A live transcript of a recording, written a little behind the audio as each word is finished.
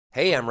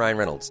Hey, I'm Ryan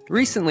Reynolds.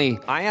 Recently,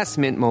 I asked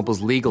Mint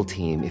Mobile's legal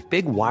team if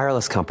big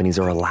wireless companies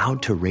are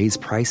allowed to raise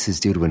prices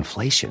due to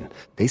inflation.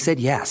 They said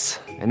yes.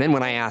 And then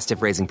when I asked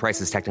if raising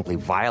prices technically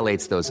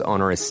violates those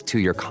onerous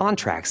two-year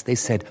contracts, they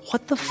said,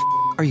 "What the f***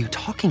 are you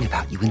talking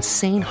about, you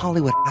insane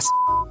Hollywood ass?"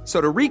 So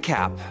to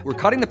recap, we're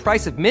cutting the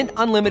price of Mint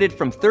Unlimited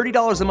from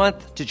 $30 a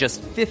month to just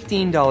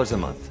 $15 a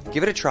month.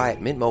 Give it a try at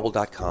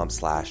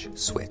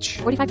mintmobile.com/switch.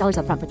 $45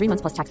 up front for 3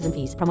 months plus taxes and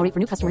fees. Promo rate for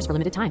new customers for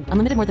limited time.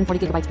 Unlimited more than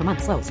 40 gigabytes per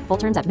month. Slows full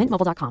terms at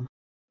mintmobile.com.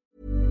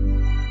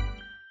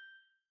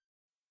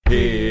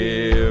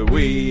 Here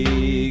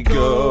we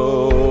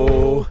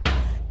go.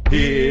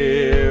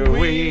 Here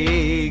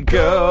we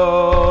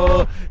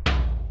go.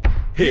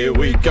 Here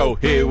we go.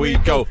 Here we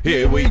go.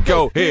 Here we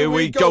go. Here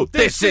we go.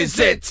 This is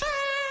it.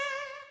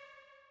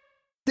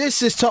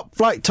 This is Top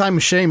Flight Time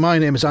Machine. My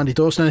name is Andy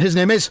Dawson and his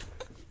name is...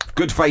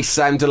 Goodface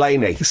Sam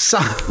Delaney.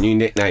 New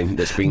nickname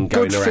that's been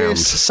going around. Goodface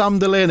Sam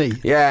Delaney.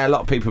 Yeah, a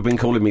lot of people have been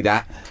calling me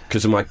that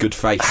because of my good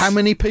face. How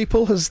many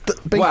people has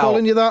been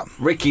calling you that?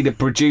 Ricky, the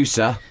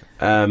producer,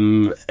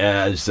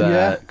 has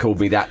called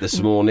me that this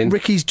morning.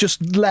 Ricky's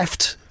just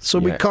left, so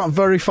we can't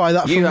verify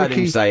that You from heard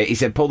Ricky. him say it. He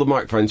said, pull the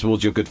microphone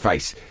towards your good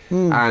face.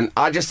 And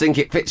I just think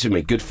it fits with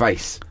me, good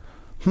face.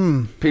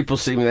 People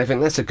see me, they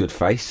think that's a good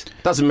face.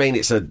 Doesn't mean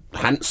it's a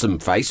handsome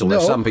face,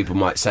 although some people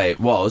might say it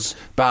was.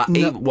 But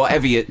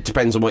whatever, it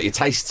depends on what your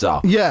tastes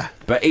are. Yeah.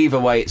 But either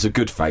way, it's a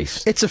good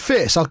face. It's a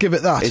face, I'll give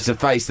it that. It's a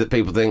face that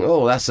people think,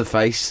 oh, that's a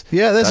face.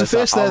 Yeah, there's a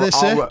face there, they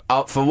say.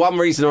 For one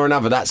reason or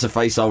another, that's a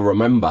face I'll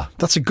remember.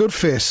 That's a good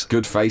face.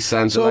 Good face,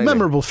 Sam So Delaney. a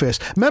memorable face.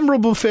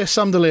 Memorable face,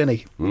 Sam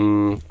Delaney.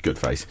 Good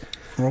face.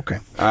 Okay.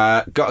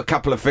 Got a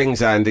couple of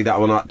things, Andy, that I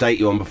want to update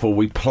you on before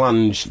we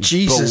plunge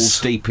balls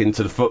deep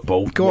into the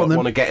football. Go on, then. I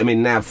want to get them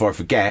in now before I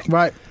forget.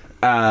 Right.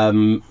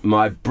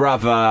 My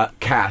brother,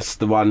 Cass,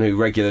 the one who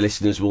regular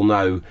listeners will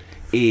know,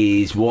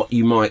 is what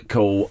you might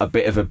call a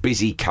bit of a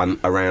busy cunt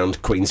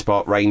around Queen's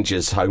Park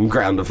Rangers' home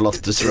ground of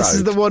Loftus Road. This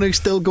is the one who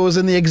still goes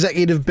in the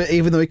executive bit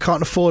even though he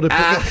can't afford it.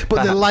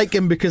 But they like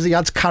him because he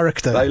adds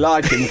character. They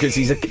like him because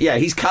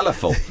he's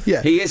colourful.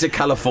 Yeah. He is a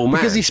colourful man.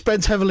 Because he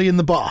spends heavily in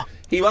the bar.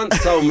 He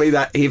once told me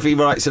that if he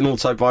writes an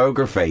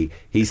autobiography,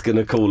 he's going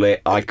to call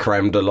it "I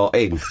Crammed a Lot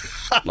In."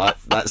 Like,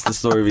 that's the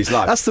story of his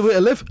life. That's the way to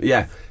live.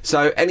 Yeah.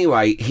 So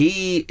anyway,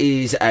 he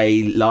is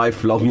a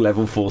lifelong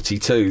Level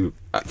 42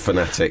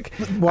 fanatic.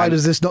 Why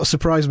does this not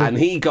surprise me? And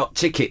he got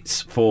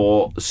tickets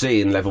for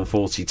seeing Level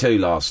 42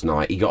 last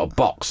night. He got a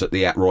box at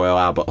the Royal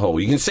Albert Hall.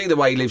 You can see the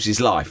way he lives his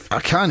life. I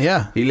can,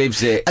 yeah. He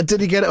lives it. And did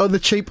he get it on the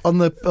cheap, on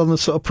the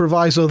sort of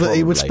proviso that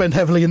he would spend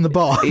heavily in the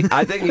bar?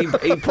 I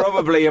think he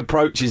probably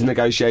approaches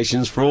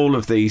negotiations for all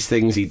of these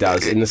things he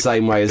does in the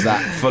same way as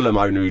that Fulham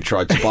owner who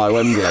tried to buy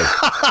Wembley.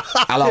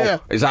 Hello,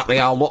 is that the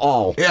Albert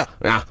Hall? Yeah.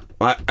 Yeah.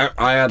 I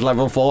had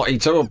Level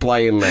 42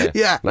 playing there.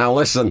 Yeah. Now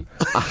listen,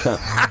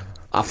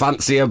 I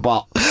fancy a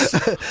box.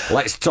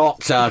 Let's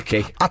talk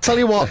turkey. I tell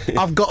you what,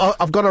 I've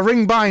got a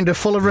ring binder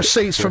full of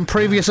receipts from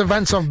previous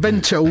events I've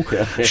been to,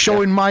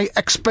 showing my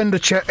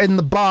expenditure in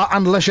the bar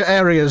and leisure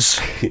areas.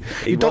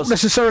 You're not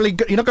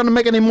going to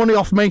make any money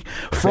off me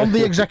from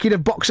the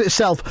executive box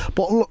itself,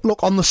 but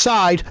look on the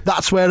side.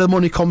 That's where the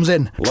money comes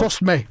in.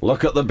 Trust me.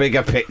 Look at the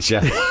bigger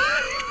picture.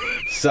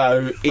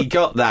 So he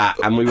got that,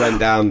 and we went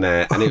down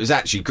there, and it was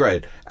actually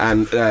great.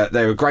 And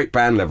they're a great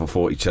band, Level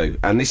 42.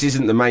 And this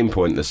isn't the main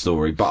point of the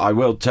story, but I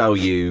will tell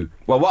you.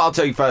 Well, what I'll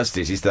tell you first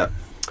is that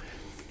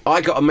I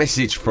got a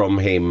message from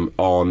him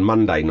on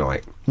Monday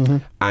night,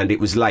 and it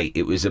was late.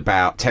 It was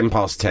about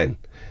 10:10.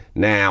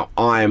 Now,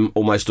 I'm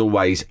almost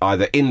always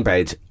either in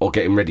bed or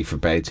getting ready for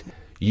bed,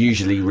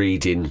 usually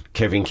reading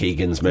Kevin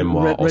Keegan's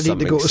memoir or ready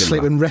something to go to similar.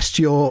 sleep and rest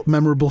your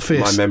memorable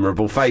face. My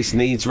memorable face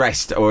needs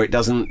rest, or it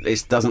doesn't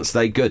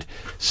stay good.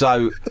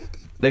 So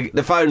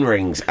the phone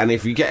rings, and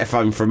if you get a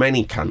phone from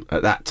any cunt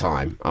at that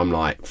time, I'm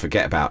like,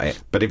 forget about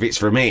it. But if it's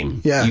from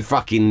him, you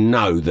fucking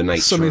know the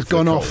nature Something's of the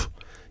gone call. off.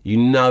 You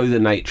know the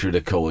nature of the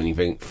call, and you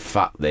think,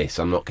 fuck this,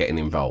 I'm not getting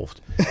involved.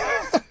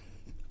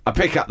 I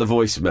pick up the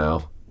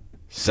voicemail.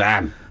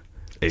 Sam,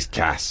 it's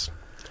Cass.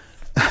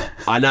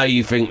 I know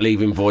you think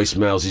leaving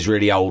voicemails is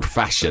really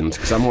old-fashioned,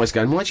 because I'm always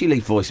going, why do you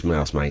leave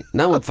voicemails, mate?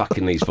 No one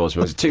fucking leaves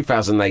voicemails. It's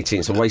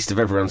 2018, it's a waste of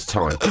everyone's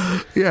time.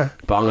 Yeah.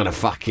 But I'm going to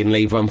fucking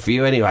leave one for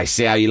you anyway,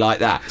 see how you like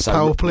that. So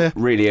Power play.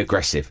 Really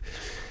aggressive.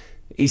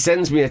 He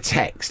sends me a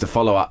text, a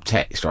follow-up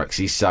text, right, because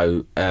he's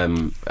so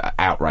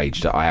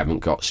outraged that I haven't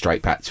got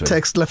straight back to him.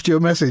 Text left you a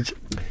message.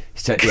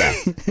 Yeah.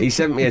 He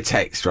sent me a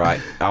text,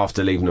 right,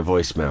 after leaving a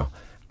voicemail,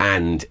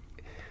 and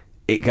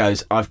it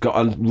goes, I've got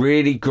a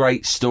really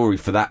great story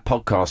for that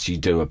podcast you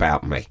do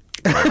about me.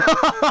 Right?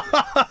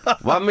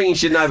 One thing you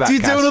should know about Do you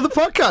Cass, do another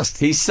podcast?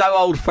 He's so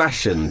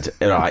old-fashioned,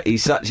 right?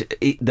 He's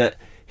that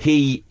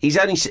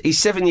he's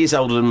 7 years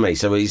older than me,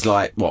 so he's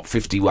like, what,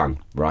 51,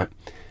 right?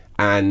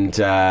 And,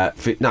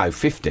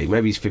 50,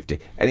 maybe he's 50.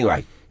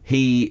 Anyway,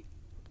 he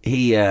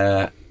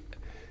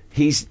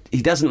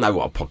doesn't know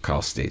what a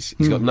podcast is.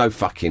 He's got no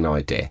fucking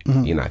idea,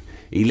 you know.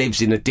 He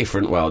lives in a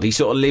different world. He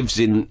sort of lives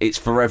in, it's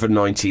forever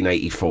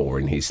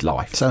 1984 in his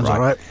life. Sounds all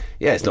right.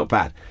 Yeah, it's not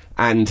bad.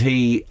 And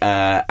he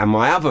and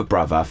my other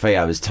brother,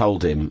 Theo, has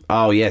told him,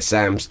 oh, yeah,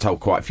 Sam's told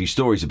quite a few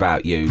stories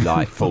about you,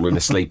 like falling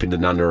asleep in the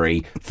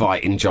nunnery,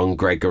 fighting John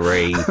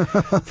Gregory,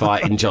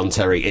 fighting John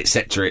Terry,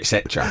 etc.,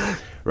 etc.,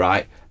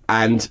 right?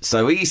 And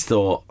so he's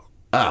thought,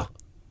 oh.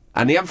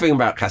 And the other thing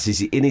about Cass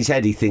is in his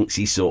head he thinks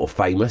he's sort of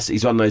famous.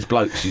 He's one of those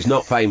blokes who's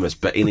not famous,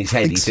 but in his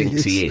head he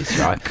thinks he is,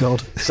 right?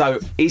 God. So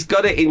he's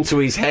got it into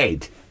his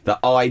head that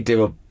I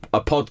do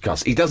a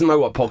podcast. He doesn't know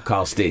what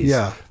podcast is.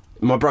 Yeah.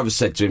 My brother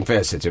said to him,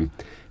 Theo said to him,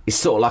 it's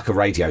sort of like a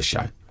radio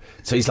show.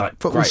 So he's like,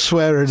 Put great.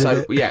 swearing in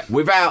so, it. yeah,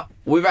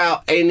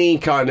 without any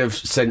kind of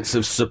sense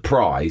of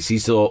surprise, he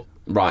thought,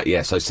 right,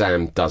 yeah, so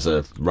Sam does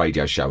a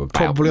radio show about...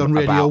 Probably on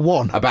Radio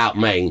 1. About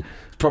me.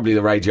 Probably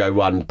the Radio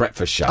 1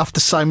 breakfast show. After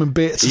Simon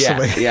Bates or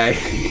something. Yeah,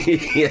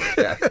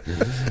 yeah,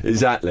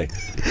 exactly.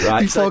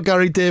 Right, Before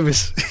Gary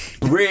Davis.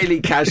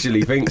 Really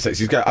casually thinks that.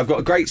 She's going, I've got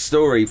a great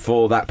story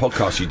for that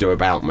podcast you do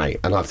about me.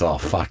 And I thought,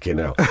 oh, fucking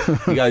hell.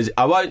 He goes,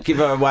 I won't give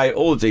away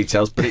all the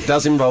details, but it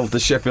does involve the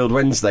Sheffield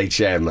Wednesday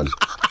chairman.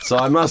 So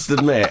I must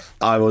admit,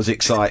 I was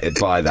excited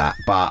by that.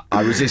 But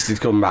I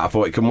resisted coming back. I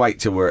thought it can wait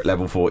till we're at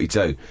level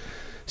 42.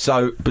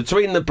 So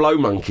between the Blow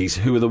Monkeys,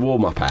 who were the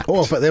warm-up act.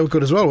 Oh, but they were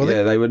good as well, were they?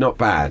 Yeah, they were not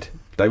bad.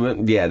 They were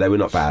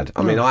not bad.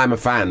 I mean, I am a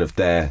fan of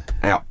their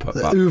output.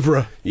 The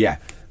oeuvre. Yeah.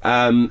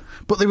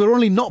 But they were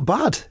only not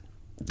bad.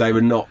 They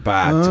were not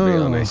bad, to be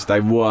honest. They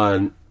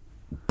weren't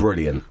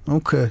brilliant.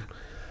 Okay.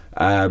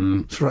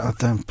 Let's write that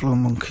down. Blow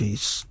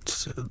Monkeys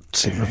seem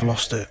to have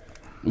lost it.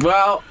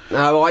 Well,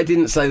 no, I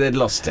didn't say they'd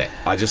lost it.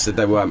 I just said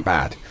they weren't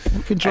bad.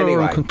 You can draw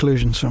your own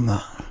conclusions from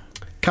that.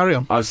 Carry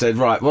on. I said,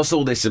 right, what's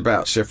all this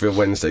about Sheffield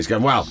Wednesday? He's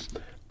going, well,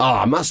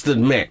 I must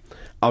admit,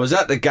 I was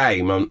at the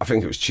game on, I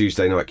think it was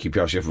Tuesday night,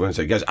 QPR Sheffield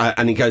Wednesday. He goes,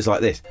 and he goes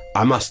like this,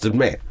 I must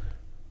admit,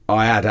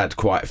 I had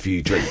quite a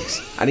few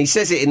drinks. And he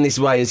says it in this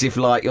way as if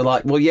like, you're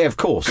like, well, yeah, of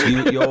course,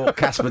 you're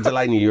Casper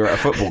Delaney, you're at a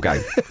football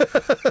game.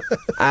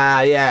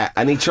 Yeah,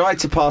 and he tried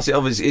to pass it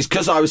off as, it's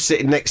because I was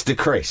sitting next to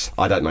Chris.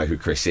 I don't know who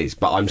Chris is,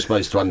 but I'm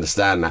supposed to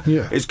understand that.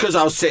 Yeah. It's because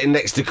I was sitting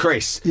next to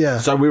Chris. Yeah.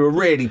 So we were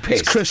really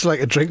pissed. Does Chris like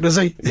a drink, does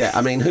he? Yeah,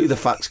 I mean, who the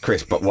fuck's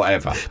Chris, but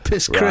whatever.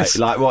 Piss Chris.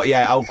 Like, what,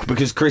 yeah,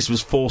 because Chris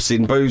was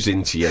forcing booze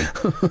into you.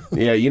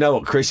 Yeah, you know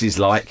what Chris is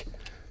like.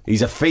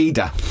 He's a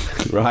feeder,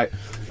 right?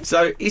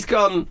 So he's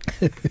gone...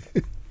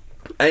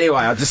 Anyway,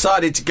 I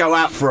decided to go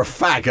out for a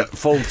fag at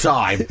full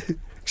time. Because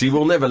he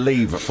will never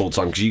leave at full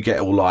time because you get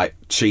all like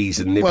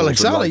cheese and nibbles. Well,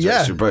 exactly, and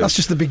yeah. booze. That's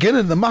just the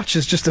beginning. The match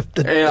is just a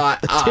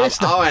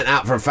taster. I went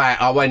out for a fag.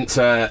 I went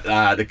to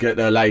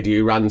the lady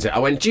who runs it. I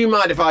went, do you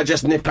mind if I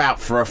just nip out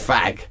for a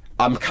fag?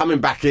 I'm coming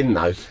back in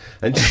though.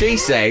 And she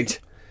said,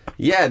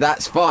 yeah,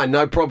 that's fine,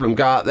 no problem,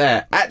 go out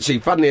there. Actually,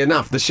 funnily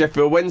enough, the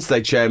Sheffield Wednesday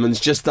chairman's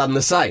just done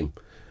the same.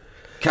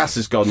 Cass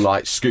has gone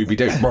like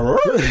Scooby-Doo.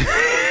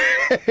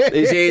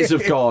 His ears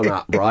have gone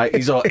up, right?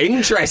 He's like,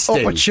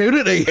 interesting.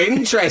 Opportunity.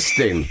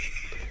 Interesting.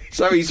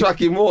 So he's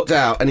fucking walked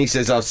out and he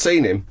says, I've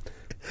seen him.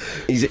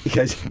 He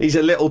goes, he's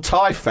a little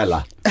Thai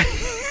fella.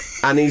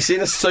 And he's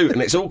in a suit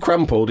and it's all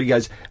crumpled. He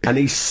goes, and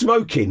he's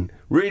smoking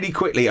really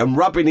quickly and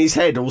rubbing his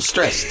head all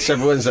stressed.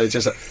 Sheffield Wednesday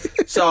just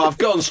like, so I've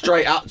gone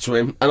straight up to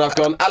him and I've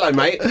gone, hello,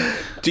 mate.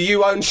 Do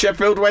you own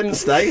Sheffield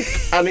Wednesday?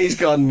 And he's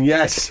gone,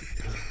 yes.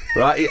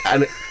 Right,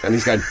 and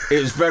he's going,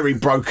 it was very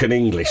broken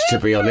English, to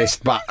be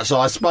honest, but so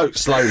I spoke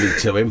slowly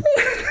to him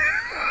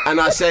and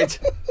I said,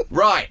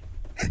 right,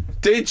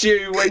 did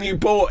you, when you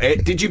bought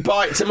it, did you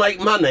buy it to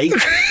make money?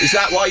 Is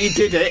that why you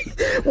did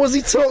it? Was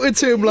he talking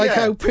to him like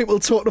how people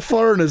talk to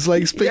foreigners,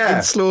 like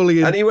speaking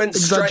slowly and he went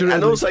straight, exaggerating?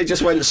 and also he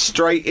just went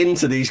straight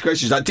into these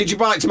questions, like, did you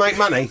buy it to make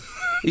money?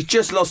 He's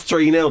just lost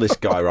 3-0, this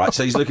guy, right?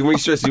 So he's looking really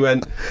stressed. He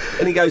went,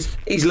 and he goes,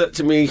 he's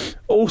looked at me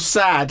all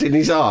sad in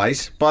his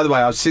eyes. By the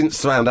way, I've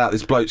since found out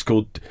this bloke's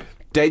called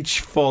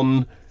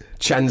Dejphon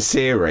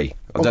Chansiri.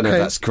 I don't know if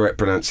that's correct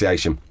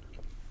pronunciation.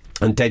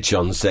 And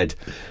Dejphon said,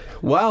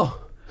 well,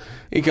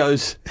 he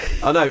goes,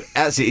 I know,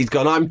 that's it. He's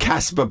gone, I'm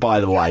Casper, by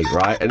the way,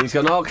 right? And he's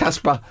gone, oh,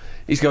 Casper.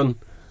 He's gone,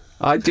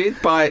 I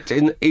did buy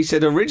it. He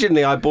said,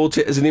 originally I bought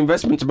it as an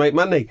investment to make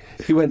money.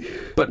 He went,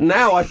 but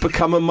now I've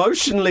become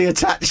emotionally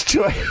attached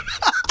to it.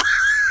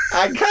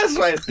 And Cass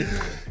went,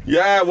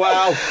 yeah,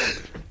 well,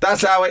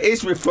 that's how it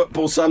is with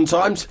football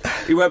sometimes.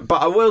 He went,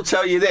 but I will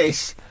tell you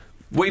this.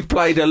 We've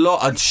played a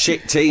lot of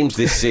shit teams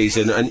this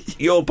season, and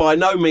you're by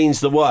no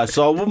means the worst,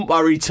 so I wouldn't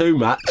worry too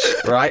much,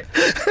 right?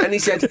 And he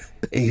said,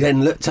 he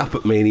then looked up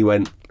at me and he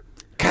went,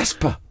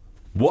 Casper,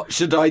 what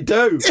should I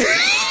do?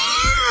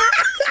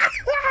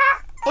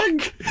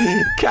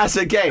 Cass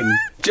again,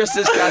 just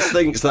as Cass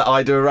thinks that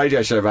I do a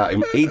radio show about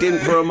him, he didn't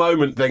for a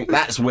moment think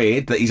that's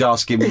weird that he's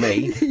asking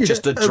me,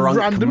 just a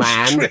drunk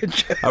man,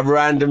 a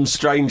random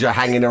stranger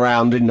hanging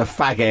around in the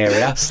fag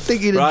area,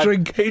 stinking a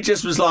drink. He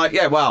just was like,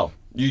 yeah, well,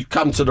 you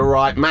come to the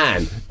right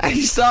man. And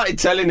he started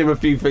telling him a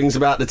few things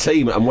about the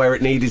team and where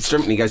it needed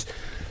strengthening. He goes,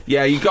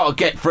 yeah, you got to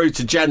get through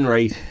to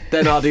January,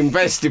 then I'd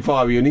invest if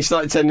I were you. And he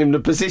started telling him the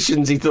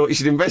positions he thought he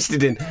should have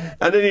invested in.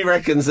 And then he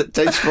reckons that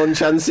Dejphon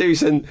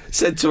Chansiri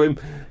said to him,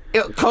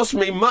 it cost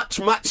me much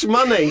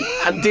money,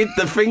 and did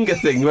the finger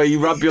thing where you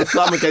rub your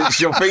thumb against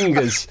your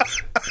fingers.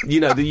 You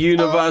know, the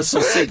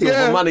universal signal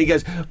for money. He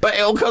goes, but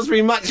it'll cost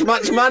me much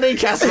money,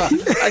 Casper.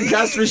 And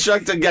Casper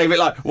shrugged and gave it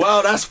like,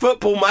 well, that's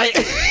football, mate.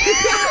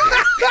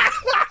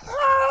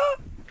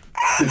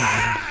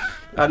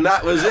 And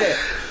that was it.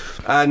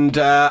 And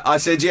I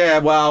said, yeah,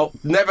 well,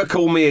 never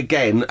call me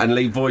again and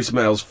leave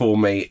voicemails for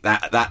me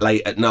that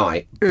late at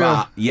night.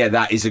 But, yeah,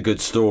 that is a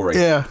good story.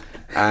 Yeah.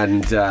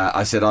 And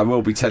I said, I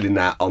will be telling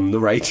that on the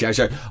radio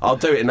show. I'll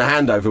do it in the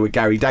handover with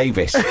Gary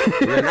Davis.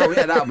 He went, oh,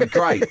 yeah, that would be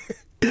great.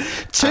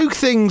 Two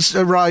things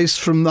arise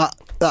from that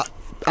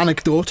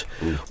anecdote.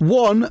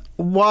 One,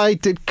 why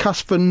did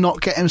Casper not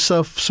get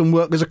himself some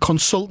work as a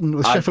consultant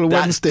with Sheffield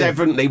Wednesday? That's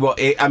definitely what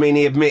he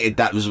admitted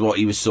that was what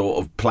he was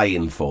sort of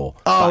playing for.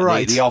 Oh, but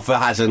right. The offer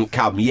hasn't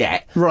come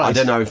yet. Right. I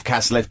don't know if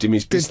Cas left him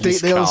his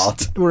business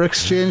card. Were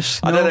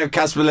exchanged? I don't know if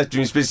Casper left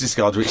him his business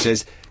card, which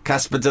says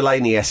Casper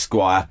Delaney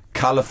Esquire,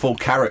 colourful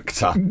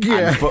character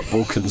and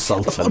football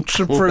consultant.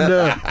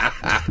 Entrepreneur.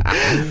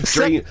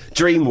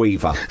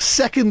 Dreamweaver.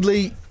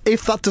 Secondly,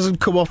 if that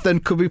doesn't come off, then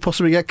could we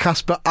possibly get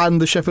Casper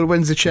and the Sheffield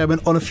Wednesday chairman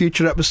on a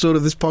future episode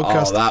of this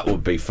podcast? Oh, that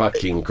would be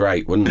fucking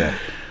great, wouldn't it?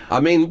 I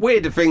mean,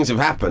 weirder things have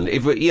happened.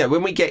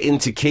 When we get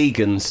into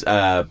Keegan's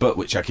book,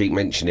 which I keep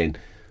mentioning,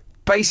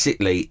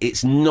 basically,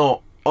 it's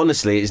not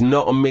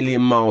a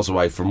million miles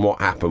away from what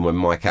happened when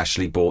Mike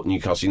Ashley bought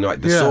Newcastle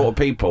United. The sort of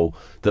people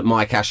that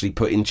Mike Ashley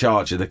put in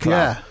charge of the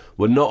club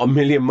were not a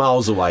million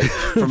miles away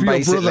from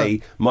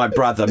basically my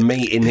brother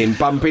meeting him,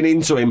 bumping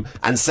into him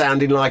and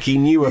sounding like he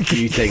knew a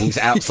few things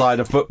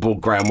outside a football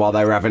ground while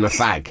they were having a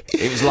fag.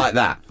 It was like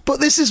that. But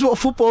this is what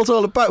football's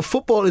all about.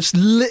 Football is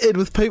littered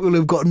with people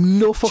who've got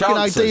no fucking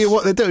idea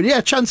what they're doing.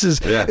 Yeah,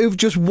 chances. Yeah. Who've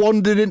just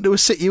wandered into a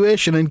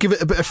situation and give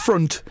it a bit of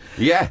front.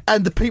 Yeah.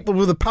 And the people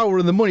with the power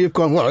and the money have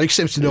gone, well, he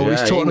seems to know what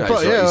he's talking about.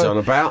 What he's on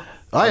about.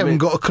 I haven't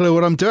got a clue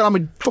what I'm doing. I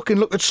mean, fucking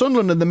look at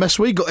Sunderland and the mess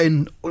we got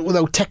in with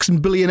our Texan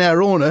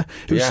billionaire owner,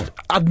 who's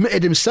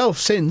admitted himself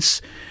since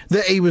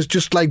that he was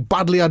just like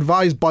badly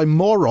advised by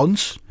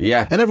morons.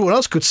 Yeah. And everyone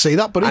else could see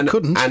that, but he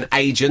couldn't. And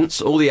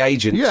agents, all the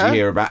agents you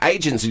hear about.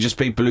 Agents are just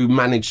people who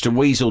manage to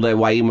weasel their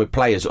way in with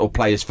players or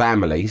players'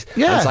 families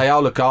and say,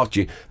 I'll look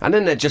after you. And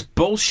then they're just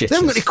bullshitters. They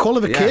haven't got any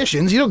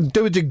qualifications. You don't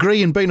do a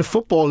degree in being a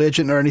football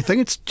agent or anything.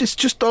 It's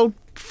just all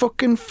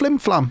fucking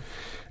flim-flam.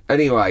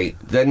 Anyway,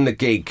 then the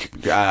gig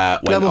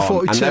went Level on,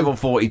 42. and Level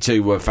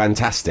 42 were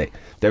fantastic.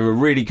 They're a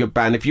really good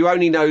band. If you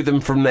only know them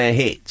from their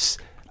hits,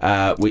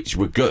 which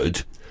were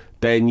good,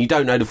 then you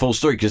don't know the full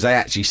story, because they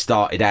actually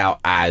started out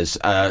as,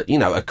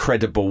 a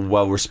credible,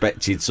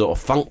 well-respected sort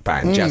of funk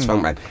band, jazz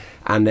funk band,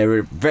 and they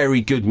were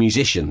very good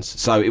musicians.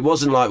 So it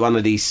wasn't like one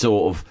of these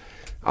sort of...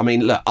 I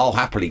mean, look, I'll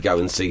happily go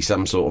and see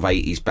some sort of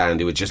 80s band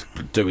who are just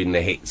doing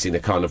the hits in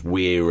a kind of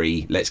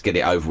weary, let's get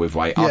it over with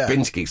way. I've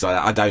been to gigs like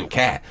that, I don't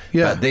care.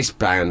 Yeah. But this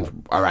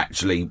band are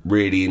actually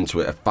really into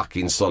it, a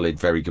fucking solid,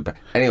 very good band.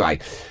 Anyway,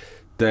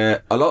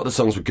 a lot of the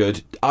songs were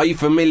good. Are you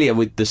familiar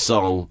with the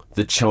song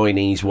The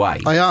Chinese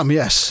Way? I am,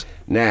 yes.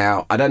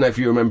 Now, I don't know if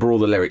you remember all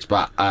the lyrics,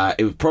 but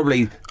it was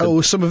probably...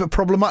 was some of it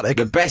problematic?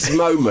 The best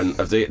moment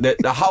of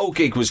the whole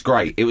gig was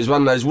great. It was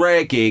one of those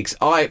rare gigs.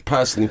 I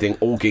personally think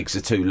all gigs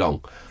are too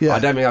long. Yeah. I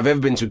don't think I've ever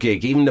been to a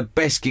gig, even the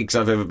best gigs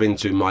I've ever been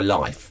to in my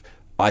life,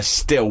 I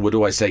still would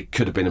always say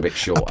could have been a bit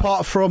shorter.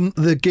 Apart from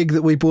the gig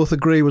that we both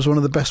agree was one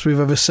of the best we've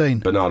ever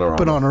seen.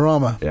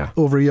 Bananarama. Yeah.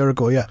 Over a year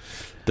ago, yeah.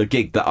 The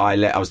gig that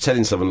I was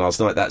telling someone last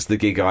night, that's the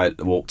gig I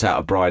walked out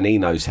of Brian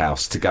Eno's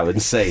house to go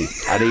and see.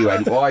 And he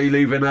went, why are you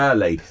leaving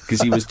early?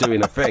 Because he was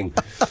doing a thing.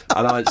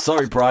 And I went,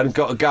 sorry, Brian, I've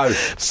got to go.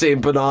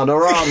 Seeing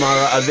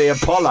Bananarama at the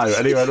Apollo.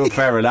 And he went, well,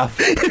 fair enough.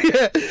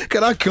 Yeah,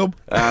 can I come?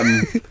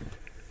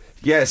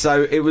 Yeah,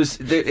 so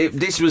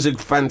this was a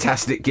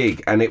fantastic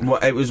gig, and it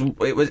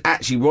was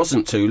actually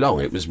wasn't too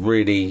long. It was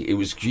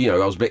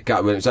I was a bit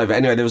gutted when it was over.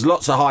 Anyway, there was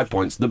lots of high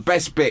points. The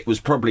best bit was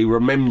probably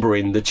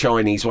remembering The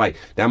Chinese Way.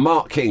 Now,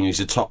 Mark King, who's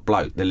a top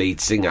bloke, the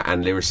lead singer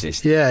and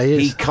lyricist, he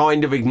is. He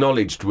kind of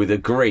acknowledged with a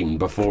grin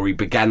before he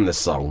began the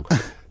song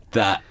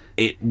that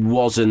it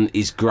wasn't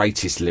his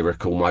greatest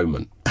lyrical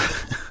moment.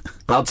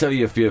 I'll tell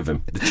you a few of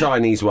them. The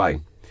Chinese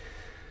Way.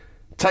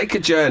 Take a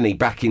journey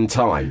back in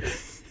time.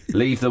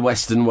 Leave the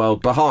Western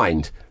world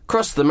behind.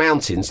 Cross the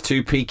mountains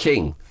to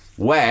Peking,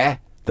 where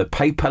the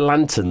paper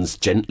lanterns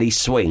gently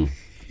swing.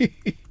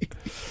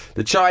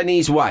 The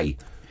Chinese Way.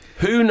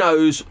 Who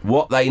knows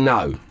what they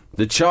know?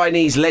 The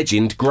Chinese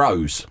legend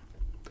grows.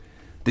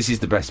 This is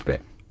the best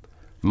bit.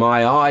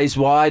 My eyes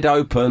wide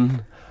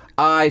open,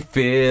 I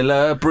feel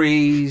a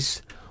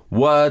breeze.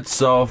 Words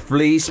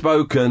softly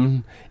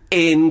spoken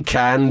in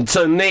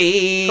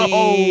Cantonese.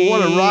 Oh,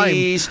 what a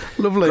rhyme.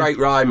 Lovely. Great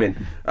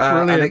rhyming.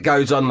 And it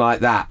goes on like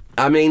that.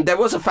 I mean, there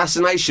was a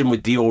fascination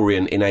with the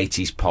Orient in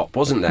 80s pop,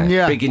 wasn't there?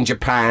 Yeah. Big in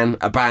Japan,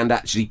 a band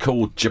actually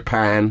called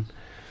Japan.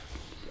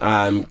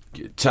 Turning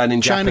China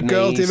Japanese.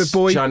 Girl, David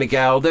Bowie. China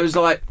Girl. It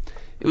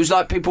was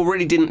like people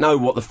really didn't know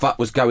what the fuck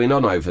was going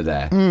on over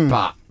there.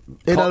 But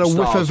it had a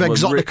whiff of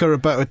exotica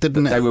about it,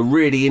 didn't it? They were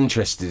really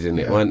interested in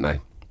it, weren't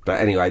they?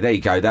 But anyway, there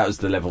you go. That was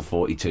the Level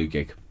 42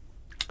 gig.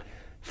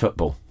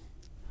 Football.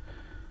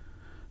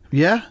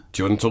 Yeah?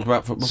 Do you want to talk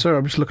about football? Sorry,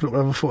 I'm just looking up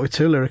Level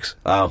 42 lyrics.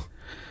 Oh.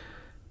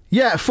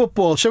 Yeah,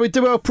 football. Shall we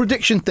do our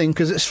prediction thing?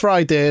 Because it's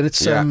Friday and it's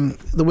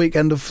the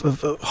weekend of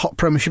hot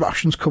Premiership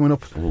actions coming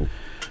up.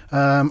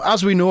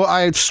 As we know,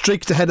 I had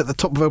streaked ahead at the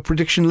top of our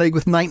prediction league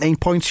with 19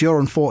 points. You're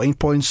on 14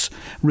 points.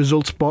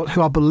 Resultspot,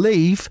 who I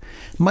believe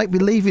might be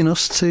leaving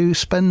us to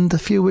spend a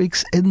few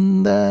weeks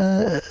in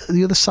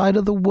the other side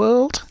of the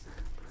world.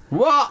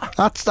 What?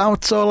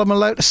 That's all I'm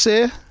allowed to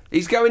say.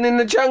 He's going in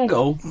the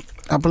jungle?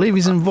 I believe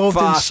he's involved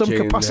in some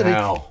Fucking capacity,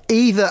 hell.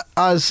 either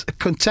as a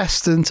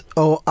contestant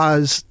or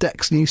as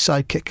Deck's new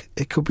sidekick.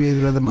 It could be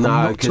either of them. I'm No,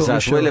 not because totally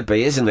that's sure.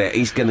 Willoughby, isn't it?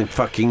 He's going to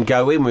fucking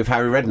go in with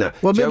Harry Redknapp.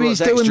 Well, Do you know maybe what's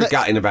he's doing extra that-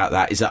 gutting about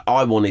that is that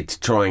I wanted to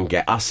try and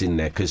get us in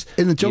there because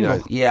In the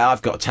jungle? yeah,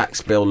 I've got a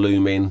tax bill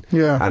looming.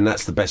 Yeah. and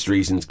that's the best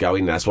reason to go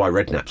in. That's why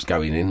Redknapp's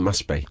going in.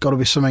 Must be. Got to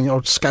be something,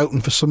 or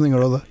scouting for something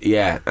or other.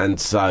 Yeah, and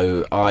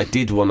so I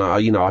did want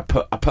to. I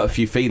put a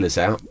few feelers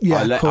out.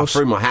 Yeah, of I course.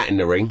 threw my hat in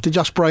the ring. Did you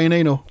ask Brian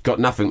Eno? Got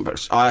nothing, but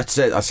I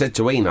said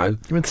to Eno, You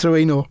went through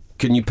Eno.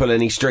 can you pull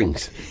any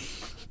strings?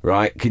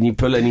 Right? Can you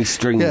pull any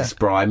strings, Yeah.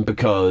 Brian?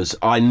 Because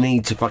I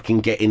need to fucking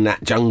get in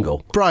that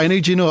jungle. Brian,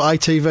 who do you know at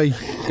ITV?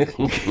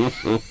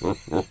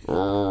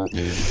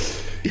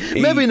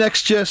 Maybe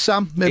next year,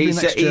 Sam. Maybe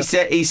next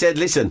year. He said,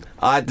 listen,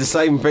 I had the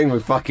same thing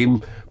with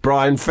fucking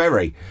Brian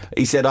Ferry.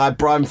 He said, I had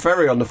Brian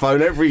Ferry on the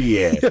phone every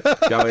year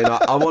going,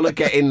 I want to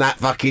get in that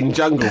fucking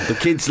jungle. The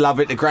kids love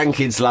it, the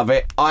grandkids love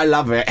it, I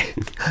love it.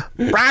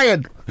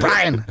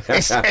 Brian,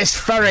 it's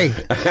Ferry.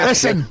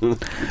 Listen.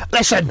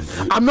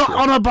 I'm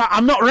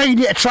not ready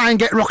to try and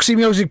get Roxy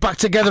Music back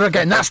together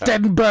again. That's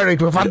dead and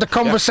buried. We've had the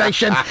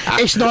conversation.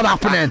 It's not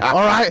happening.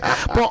 All right.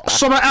 But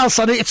something else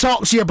I need to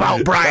talk to you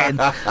about, Brian.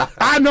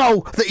 I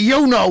know that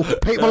you know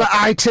people at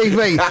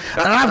ITV,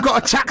 and I've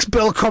got a tax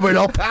bill coming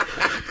up.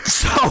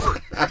 So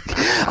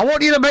I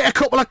want you to make a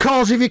couple of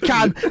calls if you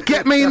can.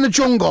 Get me in the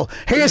jungle.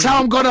 Here's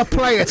how I'm going to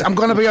play it. I'm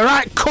going to be a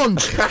right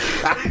cunt.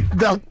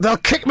 They'll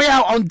kick me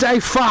out on day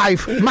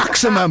 5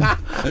 maximum,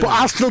 but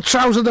I'll still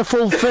trouser the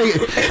full feet.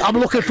 I'm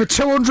looking for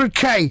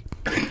 200k.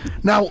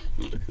 Now,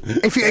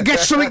 if you can get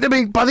something to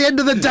me by the end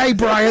of the day,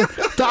 Brian,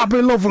 that'd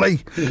be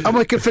lovely, and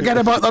we can forget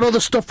about that other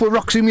stuff with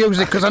Roxy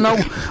Music, because I know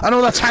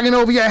that's hanging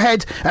over your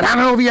head and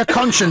hanging over your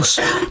conscience.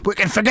 We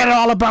can forget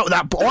all about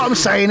that. But what I'm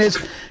saying is,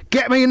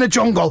 get me in the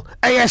jungle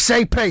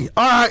ASAP.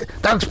 All right,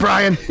 thanks,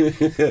 Brian.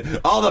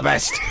 All the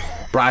best,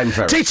 Brian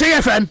Ferry.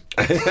 TTFN.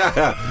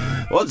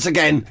 Once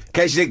again, in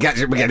case you didn't catch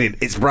it at the beginning,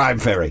 it's Brian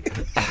Ferry.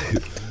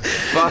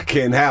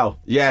 Fucking hell.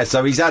 Yeah,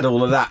 so he's had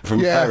all of that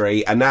from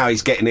Ferry, and now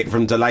he's getting it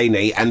from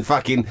Delaney, and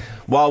fucking,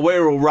 while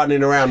we're all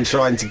running around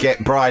trying to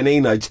get Brian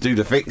Eno to do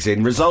the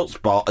fixing,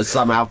 Resultspot has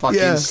somehow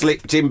fucking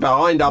slipped in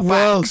behind our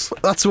backs. Well,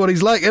 that's what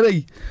he's like, isn't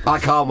he? I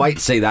can't wait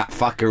to see that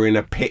fucker in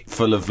a pit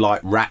full of,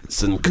 like,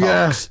 rats and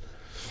cocks.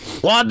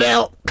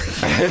 1-0.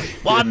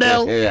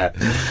 1-0. Yeah.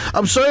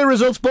 I'm sorry,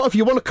 Resultspot, if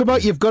you want to come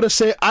out, you've got to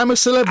say, I'm a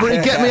celebrity,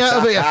 get me out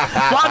of here.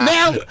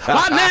 1-0.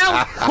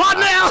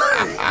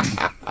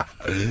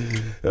 1-0.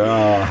 1-0.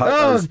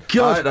 Oh,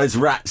 God. I hope those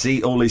rats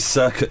eat all his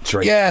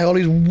circuitry. Yeah, all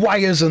these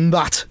wires and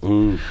that.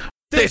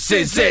 This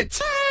is it.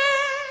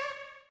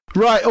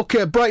 Right,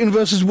 okay, Brighton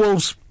versus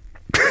Wolves.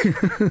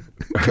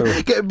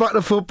 Getting back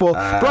to football.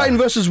 Brighton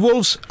versus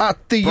Wolves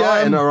at the...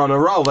 Brighton are on a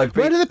roll. They've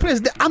where beat do they play?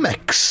 The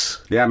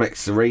Amex. the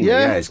Amex Arena. Yeah.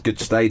 Yeah, it's a good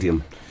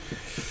stadium.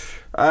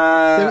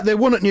 They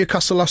won at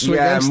Newcastle last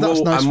weekend, so and,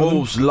 that's nice for them.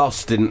 Wolves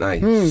lost, didn't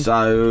they?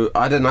 So,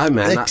 I don't know,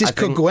 man. It just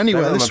could go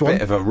anywhere, they're on this a one.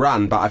 bit of a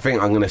run, but I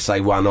think I'm going to say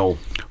 1-1.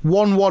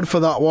 1-1 for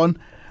that one.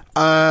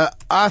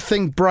 I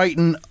think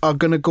Brighton are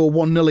going to go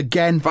 1-0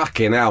 again.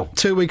 Fucking hell.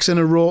 2 weeks in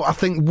a row. I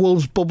think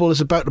Wolves' bubble is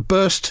about to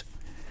burst.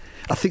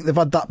 I think they've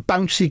had that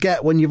bounce you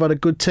get when you've had a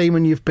good team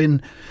and you've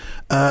been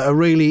a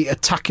really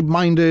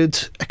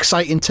attacking-minded,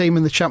 exciting team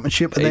in the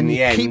Championship, and In then the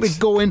you end, keep it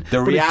going, the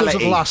but reality, it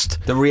doesn't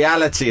last. The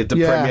reality of the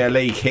Yeah. Premier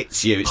League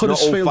hits you. It's not all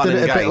Huddersfield fun did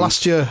and it a games. bit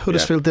last year.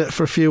 Huddersfield did it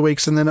for a few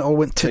weeks, and then it all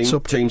went tits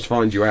up. Teams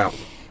find you out.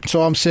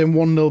 So I'm saying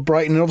 1-0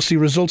 Brighton, and obviously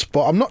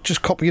Resultspot. I'm not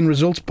just copying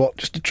Resultspot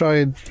just to try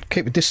and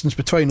keep a distance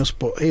between us,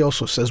 but he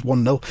also says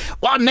 1-0.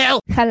 1-0!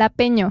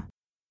 Jalapeño.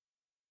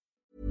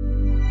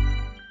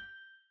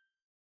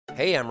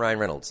 Hey, I'm Ryan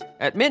Reynolds.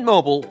 At Mint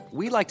Mobile,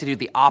 we like to do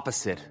the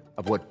opposite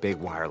of what Big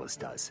Wireless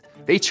does.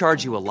 They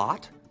charge you a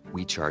lot,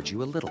 we charge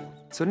you a little.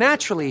 So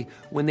naturally,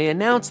 when they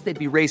announced they'd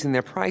be raising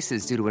their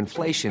prices due to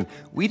inflation,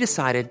 we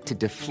decided to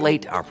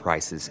deflate our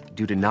prices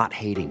due to not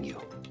hating you.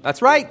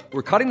 That's right.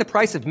 We're cutting the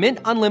price of Mint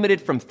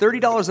Unlimited from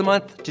 $30 a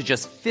month to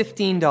just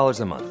 $15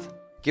 a month.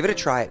 Give it a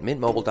try at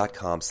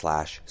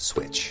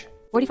mintmobile.com/switch.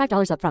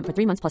 $45 up front for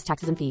 3 months plus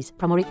taxes and fees.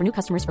 Promo rate for new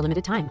customers for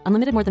limited time.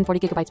 Unlimited more than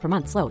 40 gigabytes per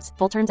month. Slows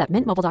full terms at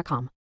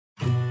mintmobile.com.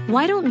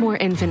 Why don't more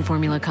infant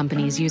formula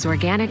companies use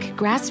organic,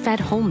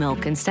 grass-fed whole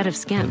milk instead of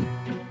skim?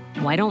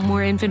 Why don't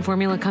more infant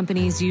formula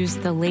companies use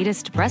the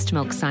latest breast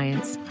milk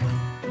science?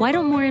 Why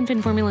don't more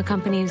infant formula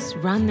companies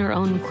run their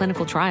own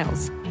clinical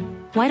trials?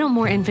 Why don't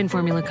more infant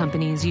formula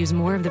companies use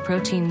more of the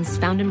proteins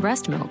found in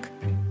breast milk?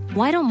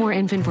 Why don't more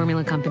infant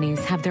formula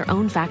companies have their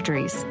own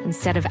factories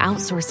instead of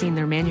outsourcing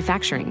their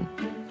manufacturing?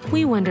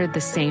 We wondered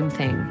the same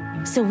thing.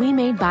 So we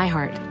made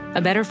ByHeart,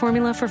 a better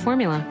formula for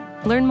formula.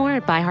 Learn more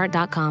at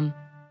byheart.com.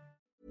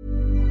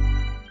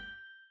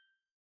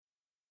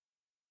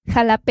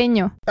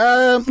 Jalapeño.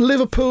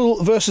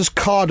 Liverpool versus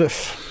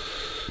Cardiff.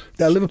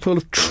 Liverpool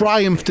have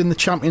triumphed in the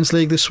Champions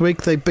League this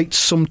week. They beat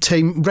some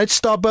team, Red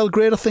Star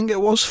Belgrade, I think it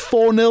was,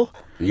 4-0.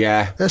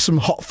 Yeah. There's some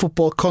hot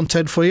football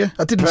content for you.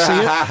 I didn't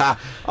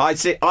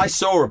see it. I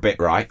saw a bit,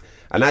 right?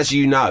 And as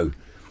you know,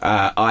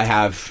 I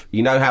have,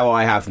 you know how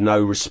I have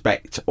no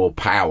respect or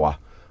power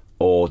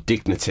or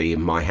dignity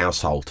in my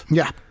household?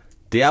 Yeah.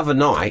 The other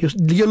night,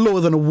 You're lower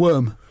than a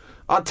worm.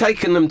 I'd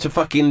taken them to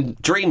fucking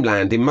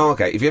Dreamland in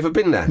Margate. Have you ever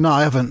been there? No,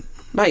 I haven't.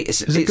 Mate,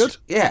 Is it good?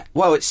 Yeah.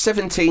 Well, it's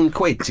 17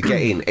 quid to get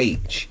in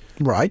each.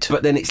 Right.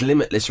 But then it's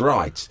limitless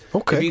rides.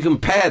 Okay. If you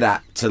compare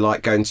that to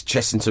like going to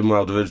Chessington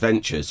World of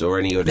Adventures or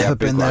any of the Never other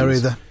big been there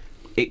ones, either.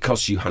 it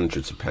costs you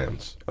hundreds of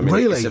pounds. I mean,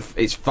 Really?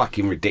 it's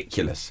fucking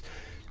ridiculous.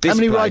 How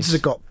many This rides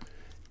has place-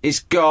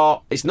 it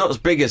got? It's not as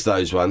big as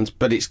those ones,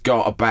 but it's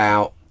got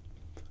about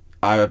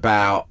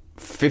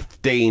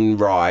 15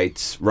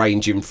 rides,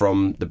 ranging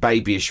from the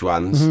babyish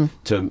ones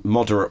to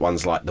moderate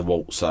ones like the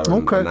Waltzer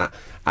and that.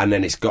 And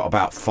then it's got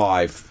about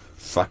 5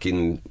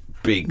 fucking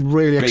big,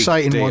 Really big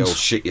exciting deal, ones.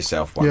 shit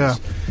yourself ones. Yeah.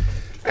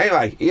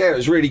 Anyway, yeah, it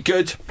was really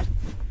good.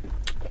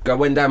 I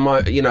went down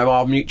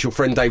our mutual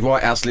friend Dave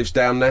Whitehouse lives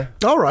down there.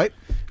 All right.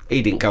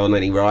 He didn't go on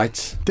any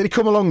rides. Did he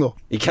come along, though?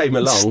 He came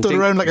along. Stood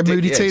around like a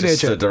moody just teenager.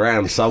 stood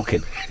around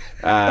sulking.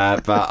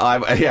 But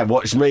I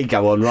watched me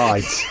go on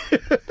rides.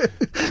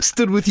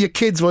 Stood with your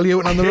kids while you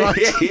went on the ride.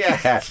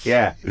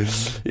 yeah.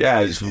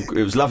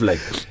 It was lovely.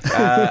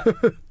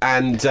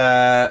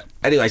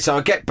 Anyway, so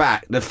I get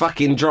back. The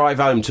fucking drive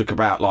home took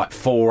about like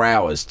 4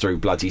 hours through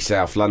bloody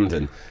South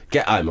London.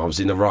 Get home, I was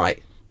in the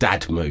right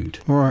dad mood.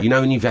 Right. You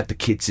know when you've had the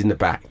kids in the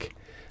back.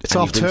 It's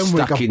and off you've been term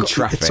week. stuck in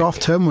traffic. It's off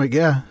term week,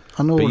 yeah.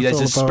 I know But what it's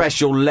there's all a about.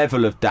 special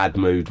level of dad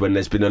mood when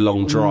there's been a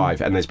long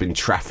drive and there's been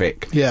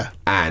traffic. Yeah.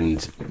 And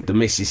the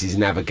missus is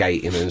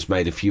navigating and has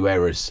made a few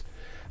errors.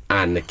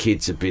 And the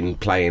kids have been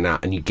playing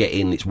out, and you get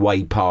in, it's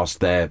way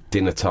past their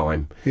dinner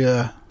time.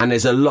 Yeah. And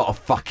there's a lot of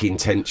fucking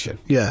tension.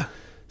 Yeah.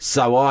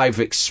 So I've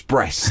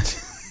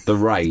expressed the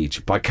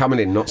rage by coming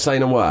in, not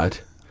saying a word,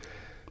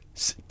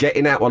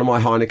 getting out one of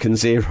my Heineken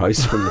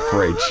Zeros from the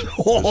fridge. It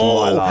was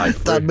my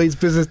life. Dad means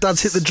business.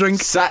 Dad's hit the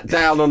drink. Sat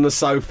down on the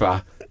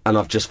sofa, and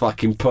I've just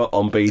fucking put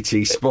on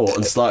BT Sport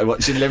and started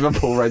watching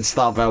Liverpool Red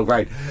Star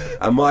Belgrade.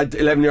 And my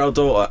 11-year-old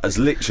daughter has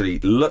literally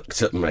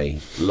looked at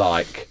me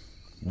like,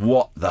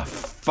 what the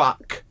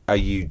fuck are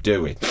you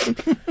doing?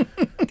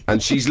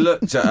 And she's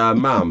looked at her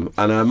mum,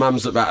 and her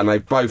mum's looked back, and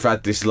they've both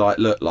had this like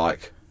look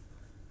like,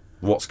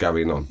 what's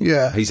going on?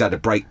 Yeah. He's had a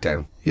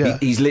breakdown. Yeah.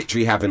 He's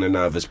literally having a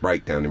nervous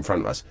breakdown in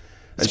front of us.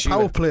 And It's she power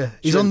went- play.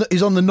 she He's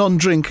went, on the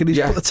non-drink and he's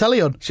Yeah. put the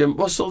telly on. She went,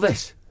 what's all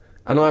this?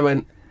 And I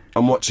went,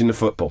 I'm watching the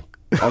football.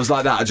 I was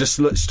like that. I just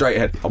looked straight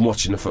ahead. I'm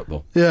watching the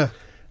football. Yeah.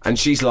 And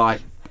she's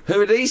like,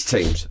 who are these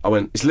teams? I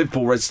went, it's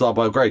Liverpool Red Star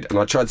Belgrade. And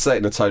I tried to say it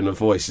in a tone of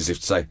voice as if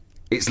to say,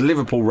 it's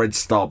Liverpool Red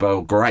Star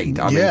Belgrade.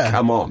 I Yeah. mean,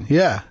 come on.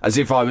 Yeah. As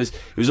if it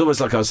was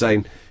almost like I was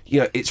saying,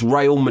 it's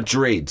Real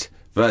Madrid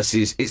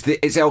versus,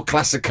 it's El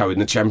Clasico in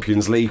the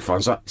Champions League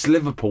finals. Like, it's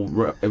Liverpool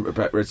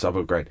Red Star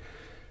Belgrade.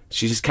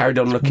 She just carried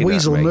on looking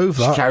Weasel at me. move,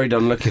 She that. carried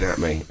on looking at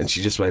me, and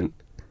she just went,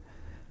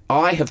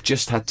 I have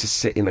just had to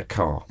sit in a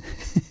car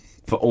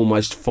for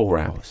almost 4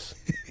 hours.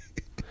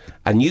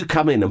 And you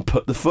come in and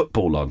put the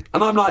football on.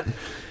 And I'm like,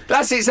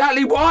 that's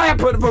exactly why I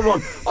put the football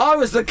on. I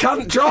was the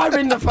cunt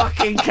driving the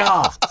fucking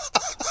car.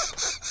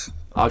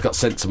 I got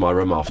sent to my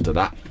room after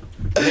that.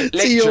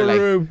 your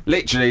room.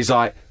 Literally, he's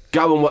like,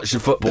 go and watch the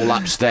football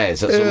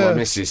upstairs. That's what my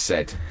missus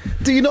said.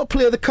 Do you not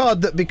play the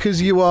card that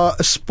because you are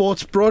a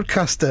sports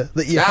broadcaster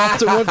that you have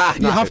to watch,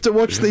 No. you have to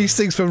watch these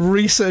things for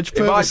research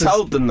If I purposes?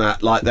 told them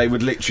that, like, they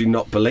would literally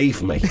not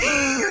believe me.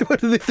 What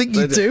do they think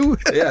you do?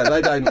 Yeah,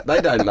 they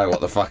don't know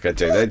what the fuck I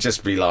do. They'd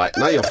just be like,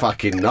 no, you're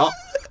fucking not.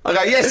 I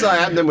go, yes, I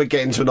am. Then we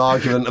get into an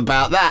argument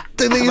about that,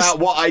 about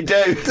what I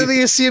do. Do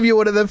they assume you're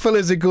one of them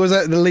fellas that goes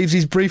out and leaves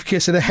his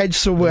briefcase in a hedge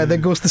somewhere, then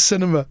goes to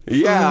cinema?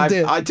 Yeah, Oh,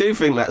 dear. I do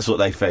think that's what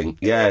they think.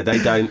 Yeah, they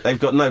don't. They've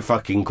got no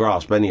fucking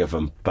grasp, any of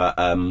them. But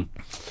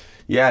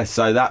yeah,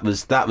 so that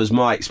was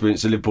my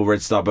experience of Liverpool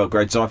Red Star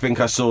Belgrade. So I think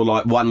I saw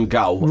like one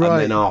goal, Right. and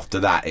then after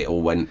that, it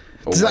all went.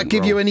 Does that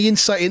give you any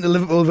insight into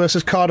Liverpool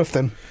versus Cardiff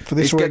then for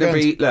this It's going to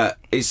weekend? be, look,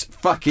 it's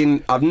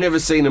fucking, I've never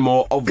seen a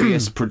more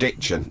obvious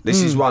prediction.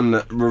 This is one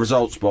that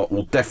Results Spot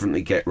will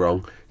definitely get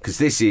wrong, because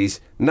this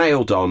is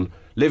nailed on,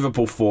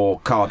 Liverpool 4,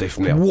 Cardiff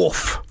 0.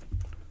 Woof.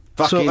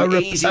 Fucking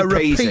easy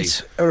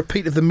peasy. A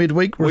repeat of the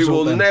midweek We result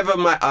will then. never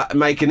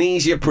make an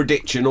easier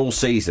prediction all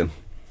season.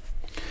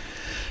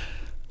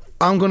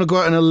 I'm going to go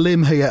out on a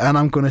limb here and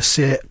I'm going to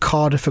say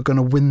Cardiff are going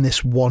to win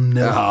this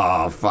 1-0.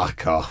 Oh,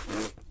 fuck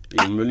off.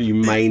 You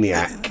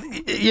maniac.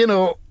 You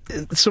know,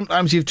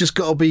 sometimes you've just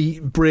got to be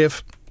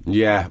brave.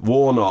 Yeah,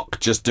 Warnock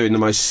just doing the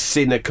most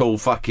cynical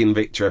fucking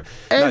victory.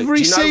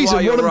 Every do you know why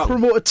season, you're one of the wrong?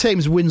 promoted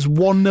teams wins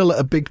 1-0 at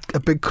a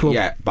big club.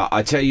 Yeah, but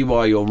I tell you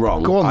why you're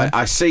wrong. Go on, then.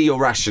 I see your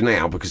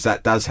rationale because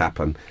that does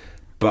happen.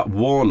 But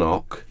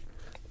Warnock,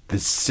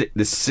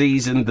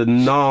 the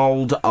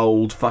gnarled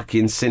old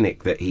fucking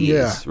cynic that he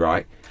is,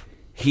 right?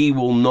 He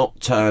will not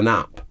turn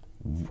up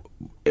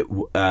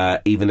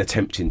even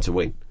attempting to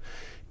win.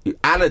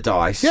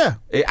 Allardyce,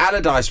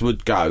 Allardyce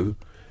would go,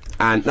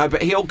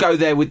 but he'll go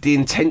there with the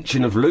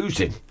intention of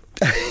losing.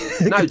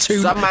 No,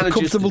 some managers,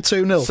 comfortable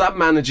 2-0. Some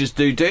managers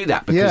do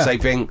that because they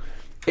think,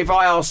 if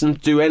I ask them to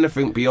do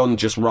anything beyond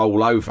just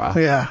roll over,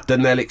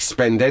 then they'll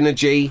expend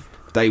energy,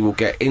 they will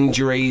get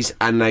injuries,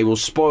 and they will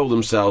spoil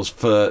themselves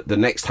for the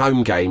next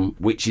home game,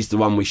 which is the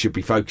one we should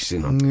be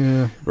focusing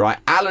on. Right?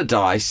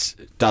 Allardyce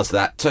does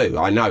that too.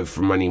 I know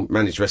from when he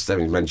managed West Ham,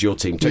 he managed your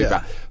team too.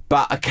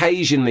 But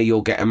occasionally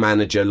you'll get a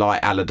manager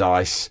like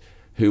Allardyce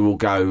who will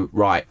go,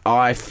 right,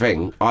 I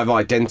think I've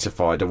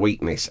identified a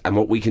weakness, and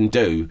what we can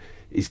do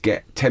is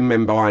get 10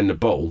 men behind the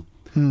ball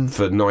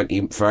for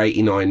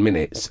 89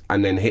 minutes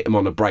and then hit them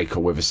on a break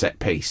or with a set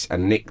piece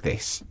and nick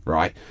this,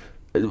 right?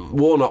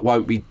 Warnock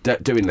won't be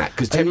doing that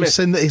because 10 minutes.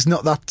 Saying that he's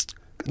not that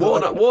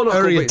Warnock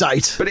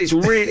erudite, but it's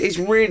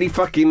really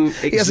fucking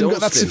exhausting. He hasn't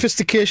got that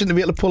sophistication to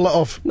be able to pull that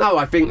off. No,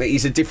 I think that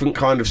he's a different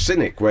kind of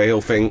cynic where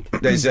he'll think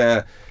there's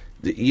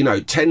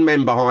 10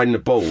 men behind the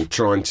ball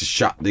trying to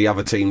shut the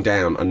other team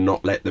down and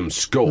not let them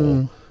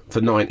score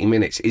for 90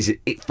 minutes. Is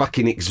it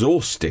fucking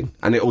exhausting,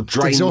 and it'll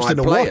drain my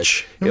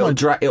players.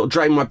 It'll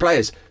drain my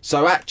players.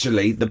 So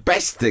actually, the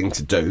best thing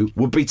to do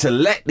would be to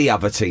let the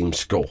other team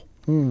score.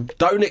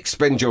 Don't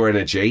expend your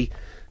energy.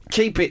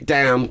 Keep it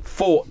down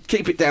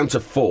to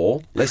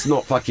 4. Let's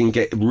not fucking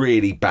get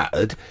really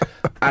battered,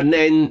 and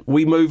then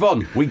we move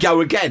on. We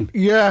go again.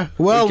 Yeah.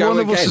 Well, one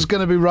of us is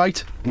going to be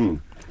right.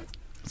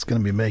 It's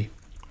going to be me.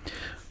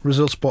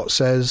 Result Spot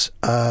says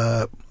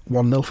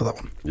 1-0 for that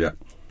one. Yeah.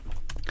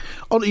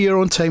 On to your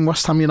own team,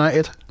 West Ham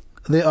United.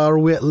 They are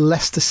away at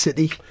Leicester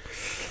City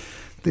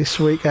this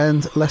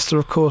weekend. Leicester,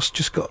 of course,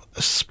 just got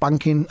a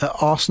spanking at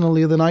Arsenal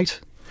the other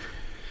night.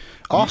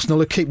 Arsenal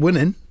who keep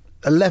winning.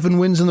 11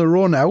 wins in a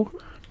row now.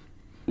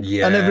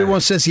 Yeah. And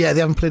everyone says, they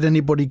haven't played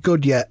anybody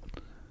good yet.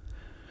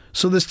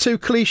 So there's two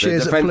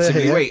cliches at play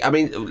here. Weak. I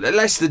mean,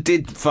 Leicester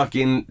did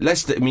fucking...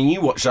 Leicester, I mean,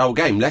 you watched the whole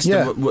game.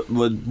 Leicester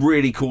were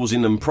really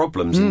causing them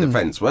problems in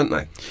defence, weren't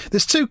they?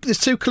 There's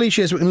two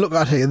cliches we can look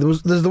at here.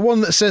 There's the one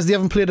that says they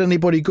haven't played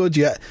anybody good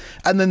yet,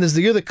 and then there's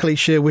the other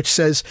cliche which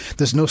says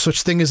there's no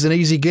such thing as an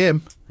easy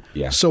game.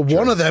 Yeah. So true.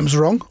 One of them's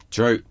wrong.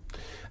 True.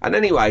 And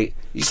anyway,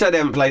 you said they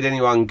haven't played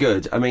anyone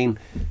good. I mean,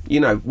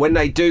 when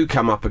they do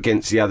come up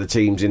against the other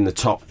teams in the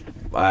top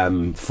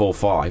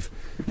 4-5,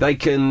 they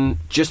can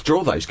just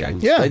draw those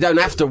games. Yeah. They don't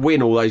have to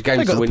win all those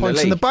games to win the league. They got the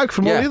points in the bag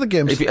from all the other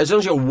games. As long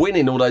as you're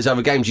winning all those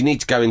other games, you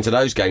need to go into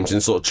those games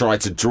and sort of try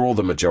to draw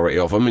the majority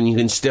of them, and you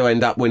can still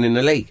end up winning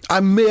the league. I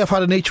may have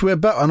had an each-way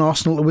bet on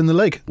Arsenal to win the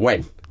league.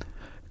 When?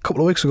 A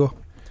couple of weeks ago.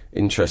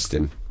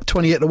 Interesting.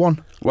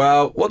 28-1.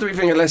 Well, what do we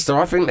think of Leicester?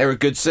 I think they're a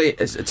good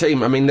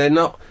team. I mean, they're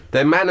not.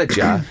 Their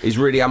manager is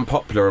really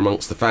unpopular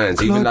amongst the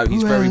fans, even though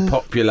he's very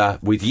popular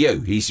with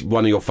you. He's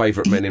one of your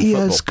favourite men in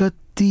football. He has got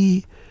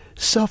the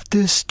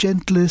softest,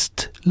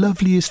 gentlest,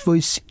 loveliest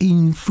voice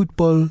in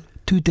football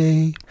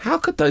today. How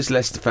could those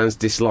Leicester fans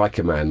dislike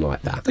a man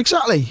like that?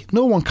 Exactly.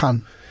 No one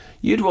can.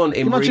 You'd want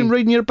him... Imagine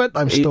reading your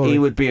bedtime story. He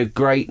would be a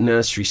great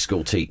nursery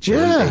school teacher.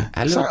 Yeah,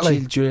 Hello,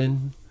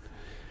 children.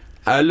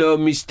 Hello,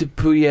 Mr.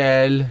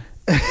 Puyel.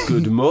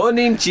 Good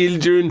morning,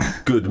 children.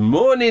 Good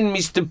morning,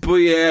 Mr.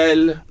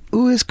 Puyel.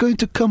 Who is going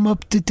to come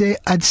up today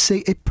and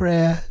say a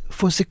prayer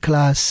for the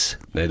class?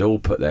 They'd all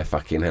put their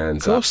fucking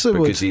hands up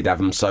because he'd have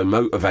them so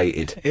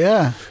motivated.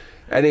 Yeah.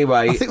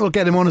 Anyway... I think we'll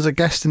get him on as a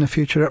guest in a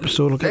future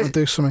episode. We'll get him to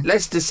do something.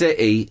 Leicester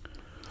City,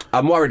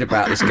 I'm worried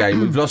about this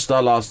game. We've lost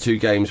our last 2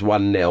 games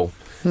 1-0.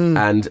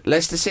 And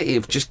Leicester City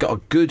have just got a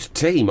good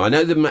team. I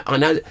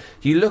know.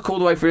 You look all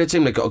the way through the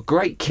team. They've got a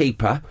great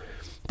keeper.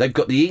 They've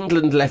got the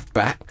England left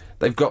back.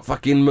 They've got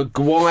fucking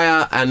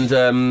Maguire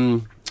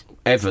and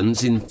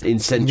Evans in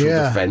central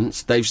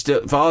defence.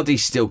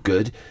 Vardy's still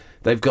good.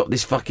 They've got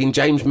this fucking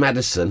James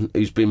Maddison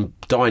who's been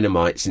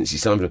dynamite since he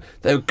signed.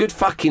 They're a good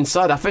fucking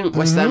side. I think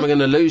West Ham are going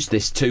to lose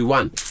this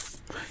 2-1.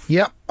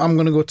 Yep, I'm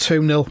going to go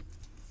 2-0.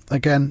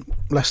 Again,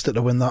 Leicester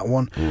to win that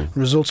one.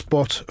 Result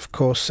Spot, of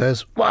course,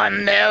 says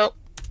 1-0.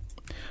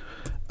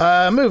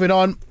 Moving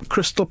on,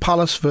 Crystal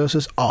Palace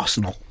versus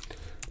Arsenal.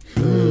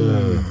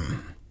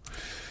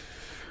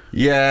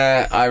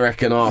 Yeah, I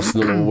reckon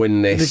Arsenal will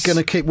win this. They're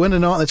going to keep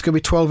winning, aren't they? It's going to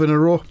be 12 in a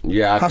row.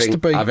 Yeah, I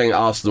think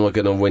Arsenal are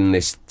going to win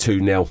this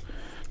 2-0.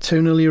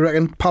 2-0, you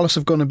reckon? Palace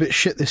have gone a bit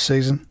shit this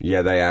season.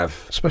 Yeah, they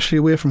have. Especially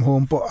away from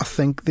home, but I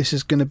think this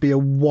is going to be a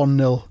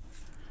 1-0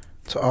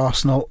 to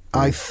Arsenal.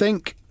 I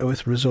think,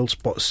 with Result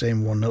Spot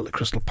saying 1-0 to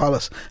Crystal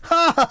Palace.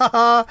 Ha ha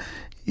ha!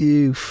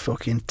 You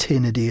fucking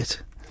tin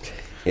idiot.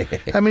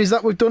 How many is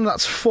that we've done?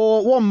 That's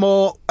 4. One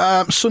more.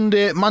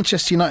 Sunday,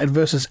 Manchester United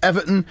versus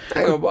Everton.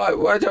 Hang on,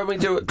 why don't we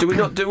do we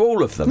not do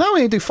all of them? No, we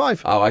only do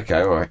 5. Oh,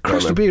 okay, all right.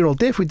 Chris would be here all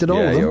day if we did all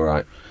of them. Yeah, you're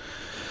right.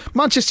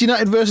 Manchester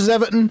United versus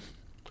Everton.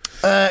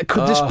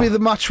 Could this be the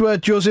match where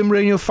Jose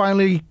Mourinho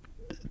finally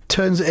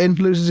turns it in,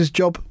 loses his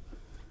job?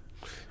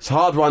 It's a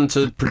hard one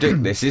to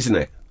predict this, isn't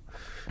it?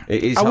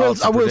 It is. I will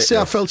predict say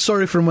I this. felt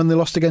sorry for him when they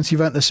lost against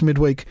Juventus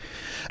midweek,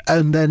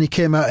 and then he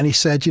came out and he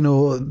said, you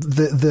know,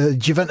 the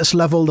Juventus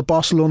level, the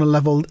Barcelona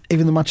level,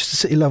 even the Manchester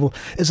City level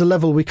is a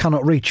level we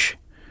cannot reach.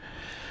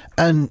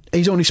 And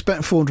he's only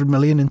spent 400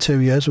 million in 2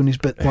 years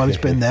while he's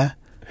been there,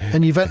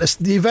 and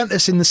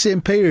Juventus in the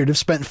same period have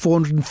spent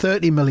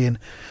 430 million.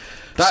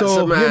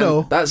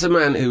 That's a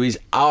man who is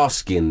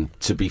asking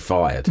to be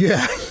fired.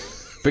 Yeah.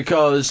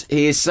 Because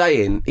he is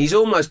saying, he's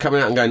almost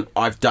coming out and going,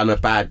 I've done a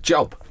bad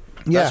job.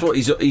 Yeah. That's what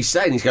he's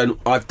saying. He's going,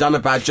 I've done a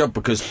bad job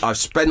because I've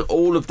spent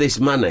all of this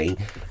money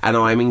and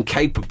I'm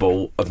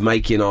incapable of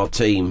making our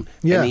team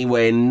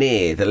anywhere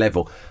near the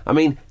level. I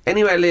mean,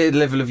 anywhere near the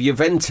level of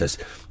Juventus.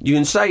 You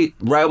can say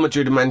Real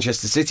Madrid and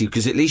Manchester City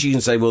because at least you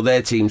can say, well,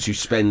 they're teams who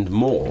spend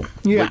more,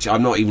 which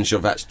I'm not even sure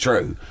if that's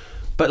true.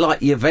 But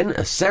like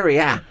Juventus, Serie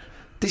A,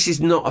 this is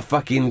not a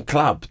fucking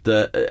club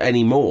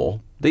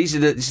anymore. This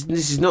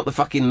is not the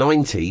fucking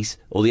 90s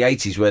or the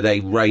 80s where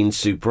they reigned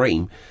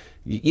supreme.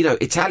 You know,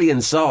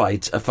 Italian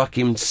sides are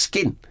fucking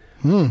skin.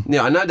 You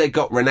know, I know they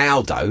got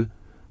Ronaldo,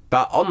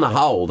 but on the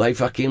whole, they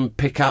fucking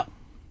pick up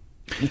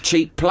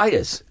cheap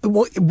players.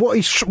 What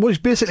he's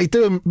basically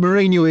doing,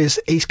 Mourinho,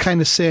 is he's kind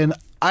of saying,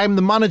 I'm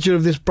the manager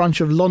of this branch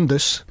of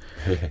Londis,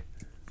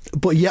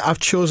 but yet I've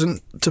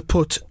chosen to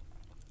put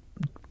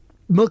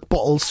milk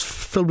bottles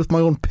filled with my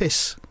own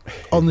piss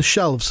on the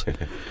shelves.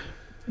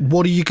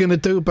 What are you going to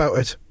do about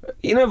it?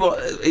 You know what?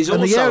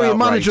 And the area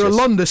manager of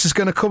Londis is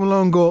going to come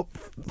along and go,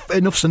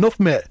 enough's enough,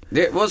 mate.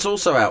 It was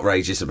also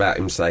outrageous about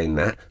him saying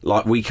that,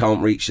 like, we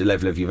can't reach the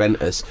level of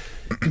Juventus.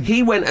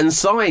 He went and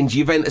signed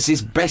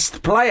Juventus's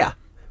best player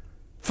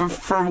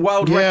for a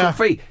world record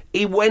fee.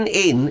 He went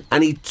in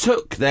and he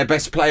took their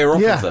best player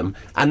off of them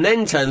and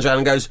then turns around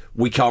and goes,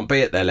 we can't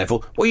be at their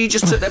level. Well, you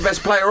just took their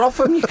best player off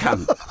them, you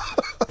cunt.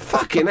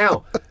 Fucking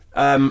hell.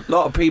 A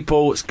lot of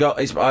people,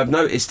 I've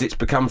noticed it's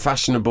become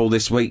fashionable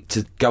this week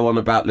to go on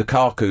about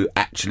Lukaku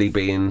actually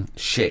being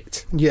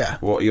shit. Yeah.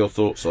 What are your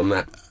thoughts on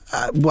that?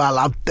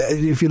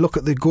 If you look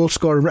at the goal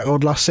scoring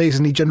record last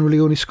season, he generally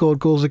only scored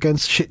goals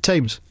against shit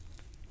teams.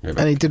 Yeah,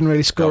 and he didn't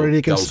really score any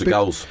against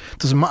goals.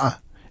 Doesn't matter.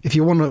 If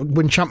you want to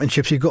win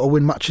championships, you've got to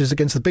win matches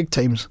against the big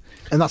teams.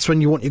 And that's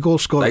when you want your goal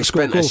scorer They to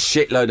score spent a goals.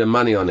 shitload of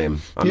money on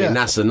him. I mean,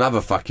 that's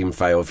another fucking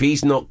fail. If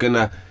he's not going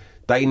to...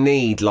 They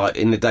need, like,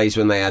 in the days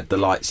when they had the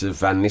likes of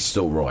Van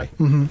Nistelrooy.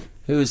 Mm-hmm.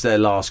 Who was their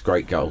last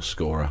great goal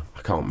scorer?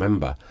 I can't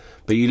remember.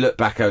 But you look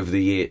back over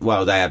the year...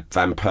 Well, they had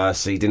Van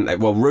Persie, didn't they?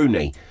 Well,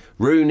 Rooney,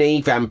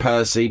 Van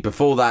Persie.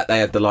 Before that, they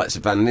had the likes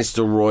of Van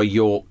Nistelrooy,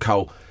 York,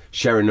 Cole,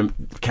 Sheringham,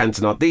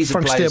 Cantona. These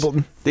Frank are players...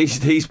 Stapleton.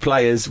 These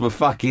players were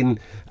fucking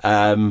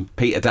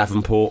Peter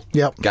Davenport,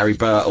 Gary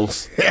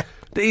Birtles. Yeah.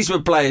 These were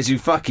players who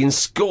fucking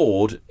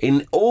scored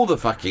in all the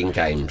fucking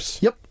games.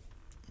 Yep.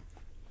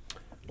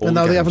 All and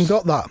now they games. haven't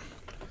got that.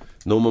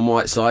 Norman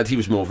Whiteside, he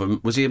was more of a...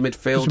 Was he a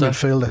midfielder?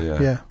 He's a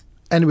midfielder, yeah.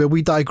 Anyway,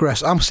 we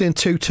digress. I'm saying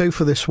 2-2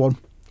 for this one.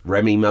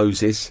 Remy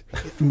Moses.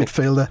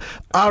 Midfielder.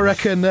 I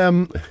reckon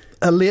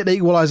a late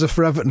equaliser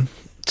for Everton.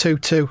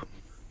 2-2.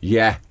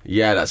 Yeah,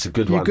 that's a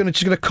good one. You're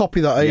just going to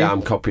copy that, are you? Yeah,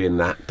 I'm copying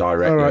that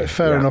directly. All right,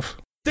 fair enough.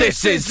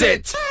 This is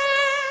it!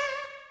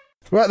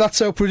 Right,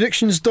 that's our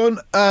predictions done.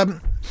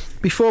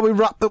 Before we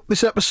wrap up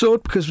this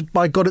episode, because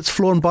by God it's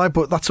flown by,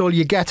 but that's all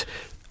you get,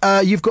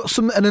 you've got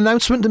an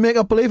announcement to make,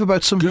 I believe,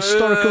 about some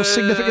historical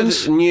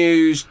significance.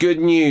 Good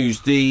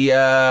news. The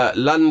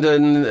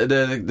London,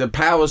 the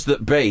powers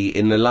that be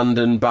in the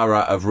London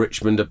borough of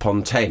Richmond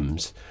upon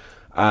Thames,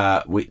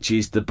 which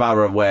is the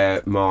borough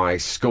where my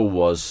school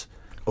was,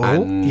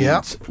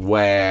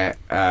 where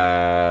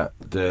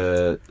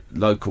the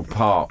local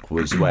park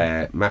was,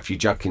 where Matthew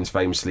Judkins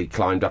famously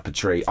climbed up a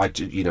tree. I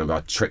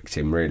tricked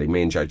him, really.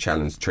 Me and Joe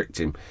Challenge tricked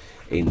him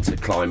into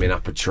climbing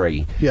up a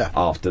tree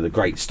after the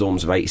great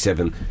storms of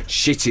 87,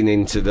 shitting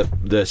into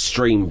the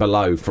stream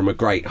below from a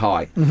great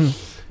height.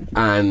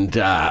 And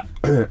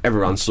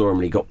everyone saw him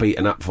and he got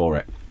beaten up for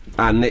it.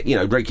 And,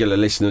 regular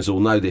listeners all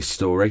know this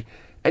story.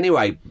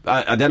 Anyway,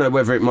 I don't know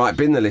whether it might have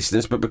been the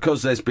listeners, but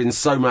because there's been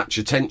so much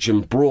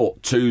attention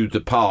brought to the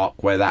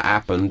park where that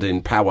happened,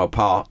 in Power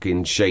Park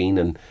in Sheen,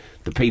 and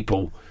the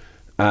people...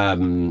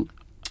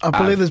 I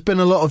believe there's been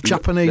a lot of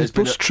Japanese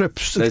bus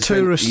trips of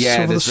tourists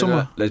over the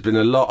summer. There's been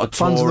a lot of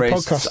fans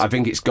tourists. Of the podcast. I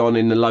think it's gone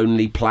in the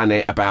Lonely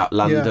Planet about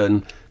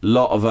London. A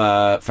lot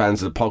of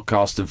fans of the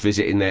podcast are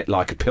visiting it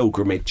like a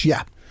pilgrimage.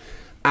 Yeah.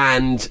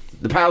 And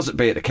the powers that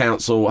be at the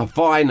council have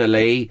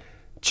finally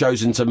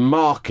chosen to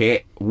mark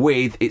it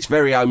with its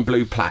very own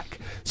blue plaque.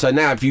 So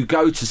now if you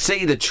go to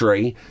see the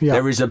tree,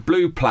 there is a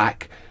blue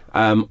plaque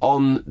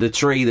on the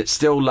tree that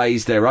still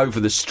lays there over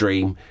the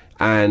stream,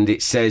 and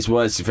it says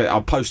words to the effect,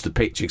 I'll post the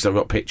picture because I've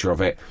got a picture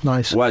of it.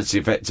 Nice. Words to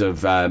the effect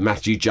of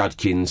Matthew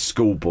Judkins,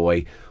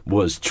 schoolboy,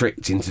 was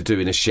tricked into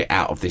doing a shit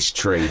out of this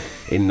tree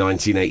in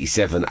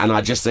 1987. And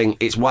I just think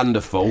it's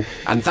wonderful.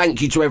 And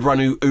thank you to everyone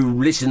who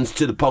listens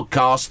to the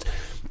podcast.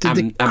 Did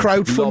they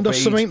crowdfund or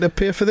something to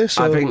pay for this?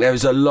 Or? I think there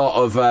was a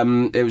lot of...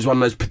 it was one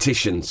of those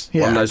petitions,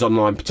 one of those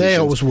online petitions. They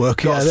always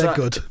work, they're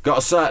good. Got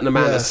a certain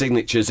amount of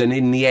signatures, and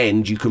in the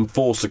end, you can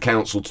force a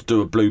council to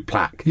do a blue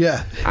plaque.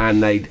 Yeah.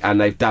 And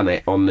they've done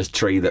it on this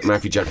tree that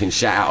Matthew Junkins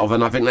shat out of,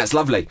 and I think that's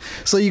lovely.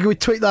 So you can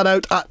tweet that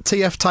out at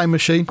TF Time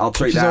Machine. I'll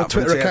tweet that out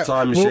from TF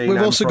Time Machine.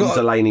 We've also got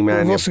Delaney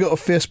Man. We've also got a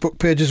Facebook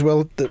page as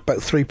well that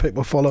about 3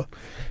 people follow.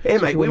 Here,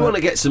 mate, we want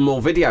to get some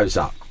more videos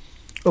up.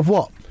 Of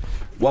what?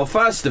 Well,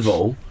 first of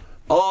all,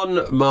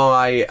 on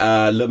my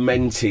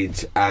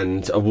lamented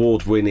and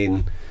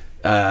award-winning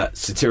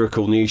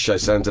satirical news show,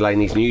 Sam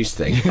Delaney's News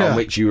Thing, on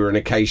which you were an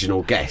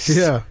occasional guest.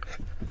 Yeah.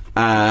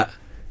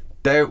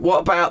 What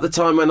about the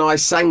time when I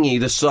sang you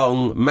the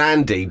song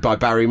Mandy by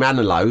Barry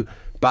Manilow,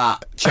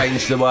 but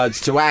changed the words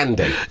to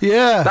Andy?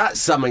 Yeah. That's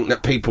something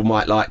that people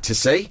might like to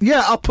see.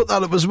 Yeah, I'll put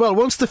that up as well.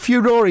 Once the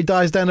furore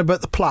dies down about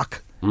the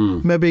plaque,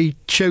 maybe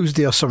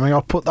Tuesday or something,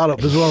 I'll put that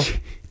up as well.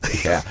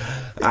 Yeah.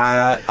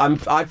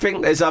 I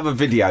think there's other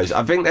videos.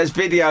 I think there's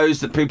videos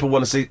that people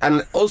want to see.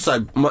 And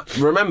also,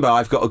 remember,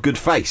 I've got a good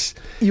face.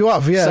 You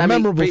have, yeah, Sammy,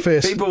 memorable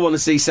face. People want to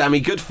see Sammy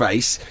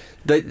Goodface.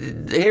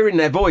 Hearing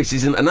their voice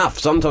isn't enough.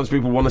 Sometimes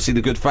people want to see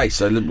the good face,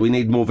 so we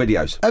need more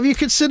videos. Have you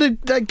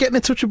considered getting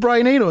in touch with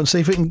Brian Eno and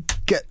see if we can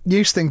get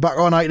News Thing back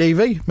on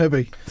ITV,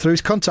 maybe, through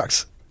his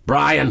contacts?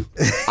 Brian,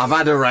 I've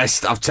had a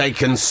rest. I've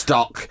taken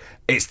stock.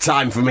 It's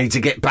time for me to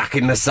get back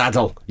in the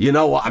saddle. You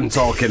know what I'm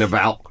talking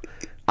about.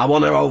 I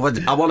want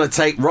to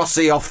take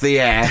Rossi off the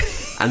air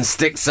and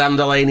stick Sam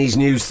Delaney's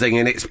News Thing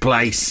in its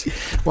place.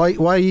 Why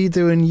are you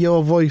doing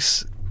your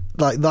voice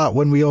like that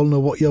when we all know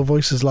what your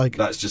voice is like?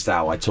 That's just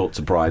how I talk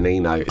to Brian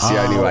Eno. It's the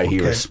only way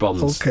he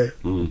responds. Okay.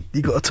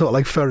 You got to talk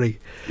like Ferry.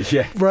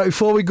 Yeah. Right,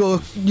 before we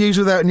go, news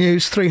without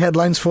news, 3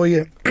 headlines for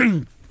you.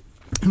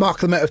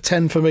 Mark them out of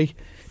 10 for me,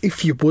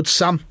 if you would,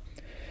 Sam.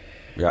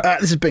 Yeah.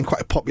 This has been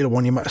quite a popular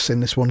one. You might have seen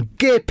this one.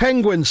 Gay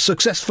penguins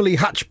successfully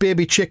hatch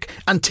baby chick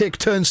and take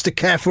turns to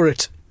care for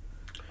it.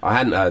 I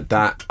hadn't heard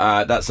that.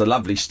 That's a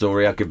lovely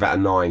story. I'll give that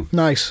a 9.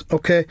 Nice,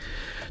 okay.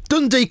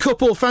 Dundee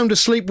couple found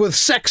asleep with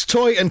sex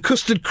toy and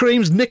custard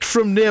creams nicked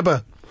from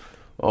neighbour.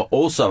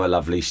 Also a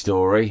lovely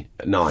story.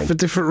 9. For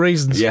different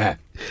reasons. Yeah.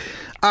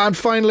 And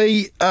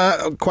finally,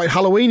 quite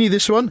Halloweeny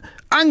this one.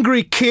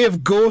 Angry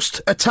cave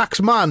ghost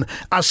attacks man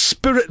as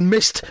spirit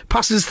mist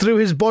passes through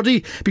his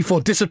body before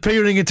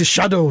disappearing into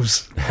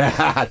shadows.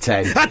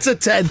 10. That's a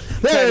 10.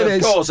 There 10, it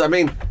is. Of course, I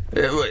mean,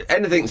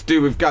 anything to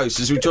do with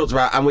ghosts, as we talked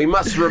about, and we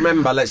must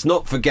remember, let's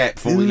not forget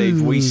before we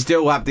leave, we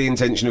still have the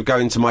intention of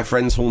going to my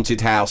friend's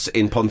haunted house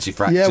in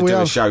Pontefract to do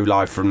a show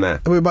live from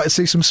there. We might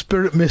see some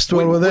spirit mist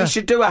while we're there. We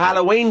should do a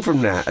Halloween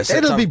from there.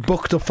 It'll be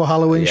booked up for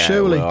Halloween,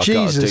 surely. Well,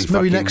 Jesus,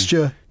 maybe next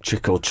year.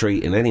 Trick or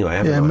treating anyway,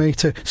 haven't I? Yeah, me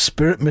too.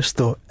 Spirit mist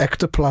though,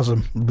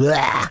 ectoplasm.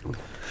 Blah.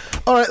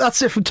 All right,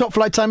 that's it from Top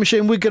Flight Time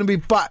Machine. We're going to be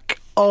back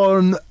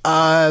on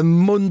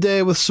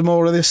Monday with some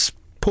more of this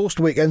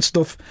post-weekend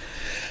stuff,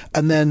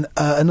 and then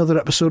another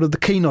episode of The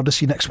Keen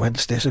Odyssey next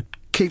Wednesday. So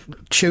keep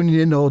tuning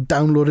in or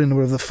downloading or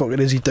whatever the fuck it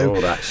is you do.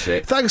 All that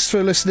shit. Thanks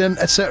for listening,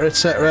 etc.,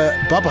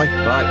 etc. Bye-bye.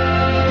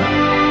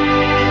 Bye.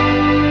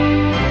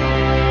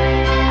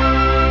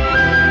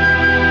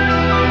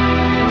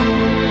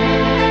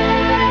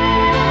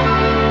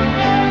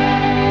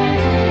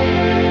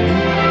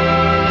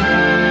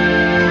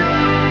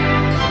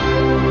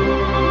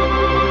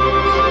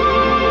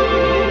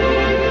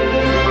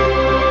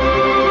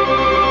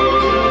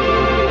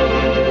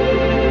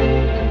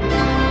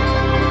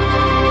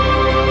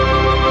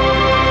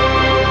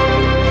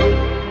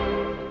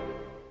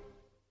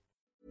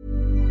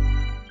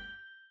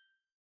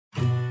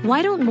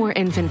 Why don't more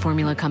infant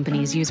formula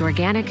companies use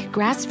organic,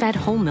 grass-fed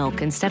whole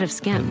milk instead of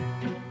skim?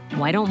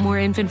 Why don't more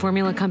infant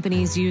formula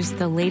companies use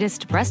the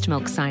latest breast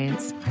milk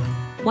science?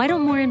 Why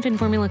don't more infant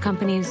formula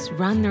companies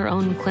run their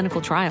own clinical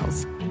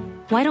trials?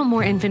 Why don't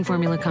more infant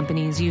formula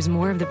companies use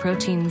more of the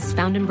proteins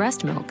found in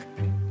breast milk?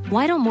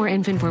 Why don't more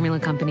infant formula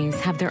companies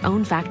have their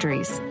own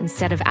factories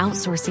instead of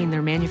outsourcing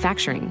their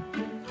manufacturing?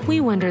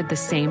 We wondered the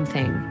same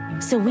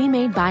thing. So we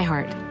made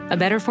ByHeart, a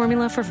better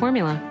formula for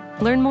formula.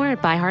 Learn more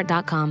at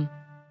byheart.com.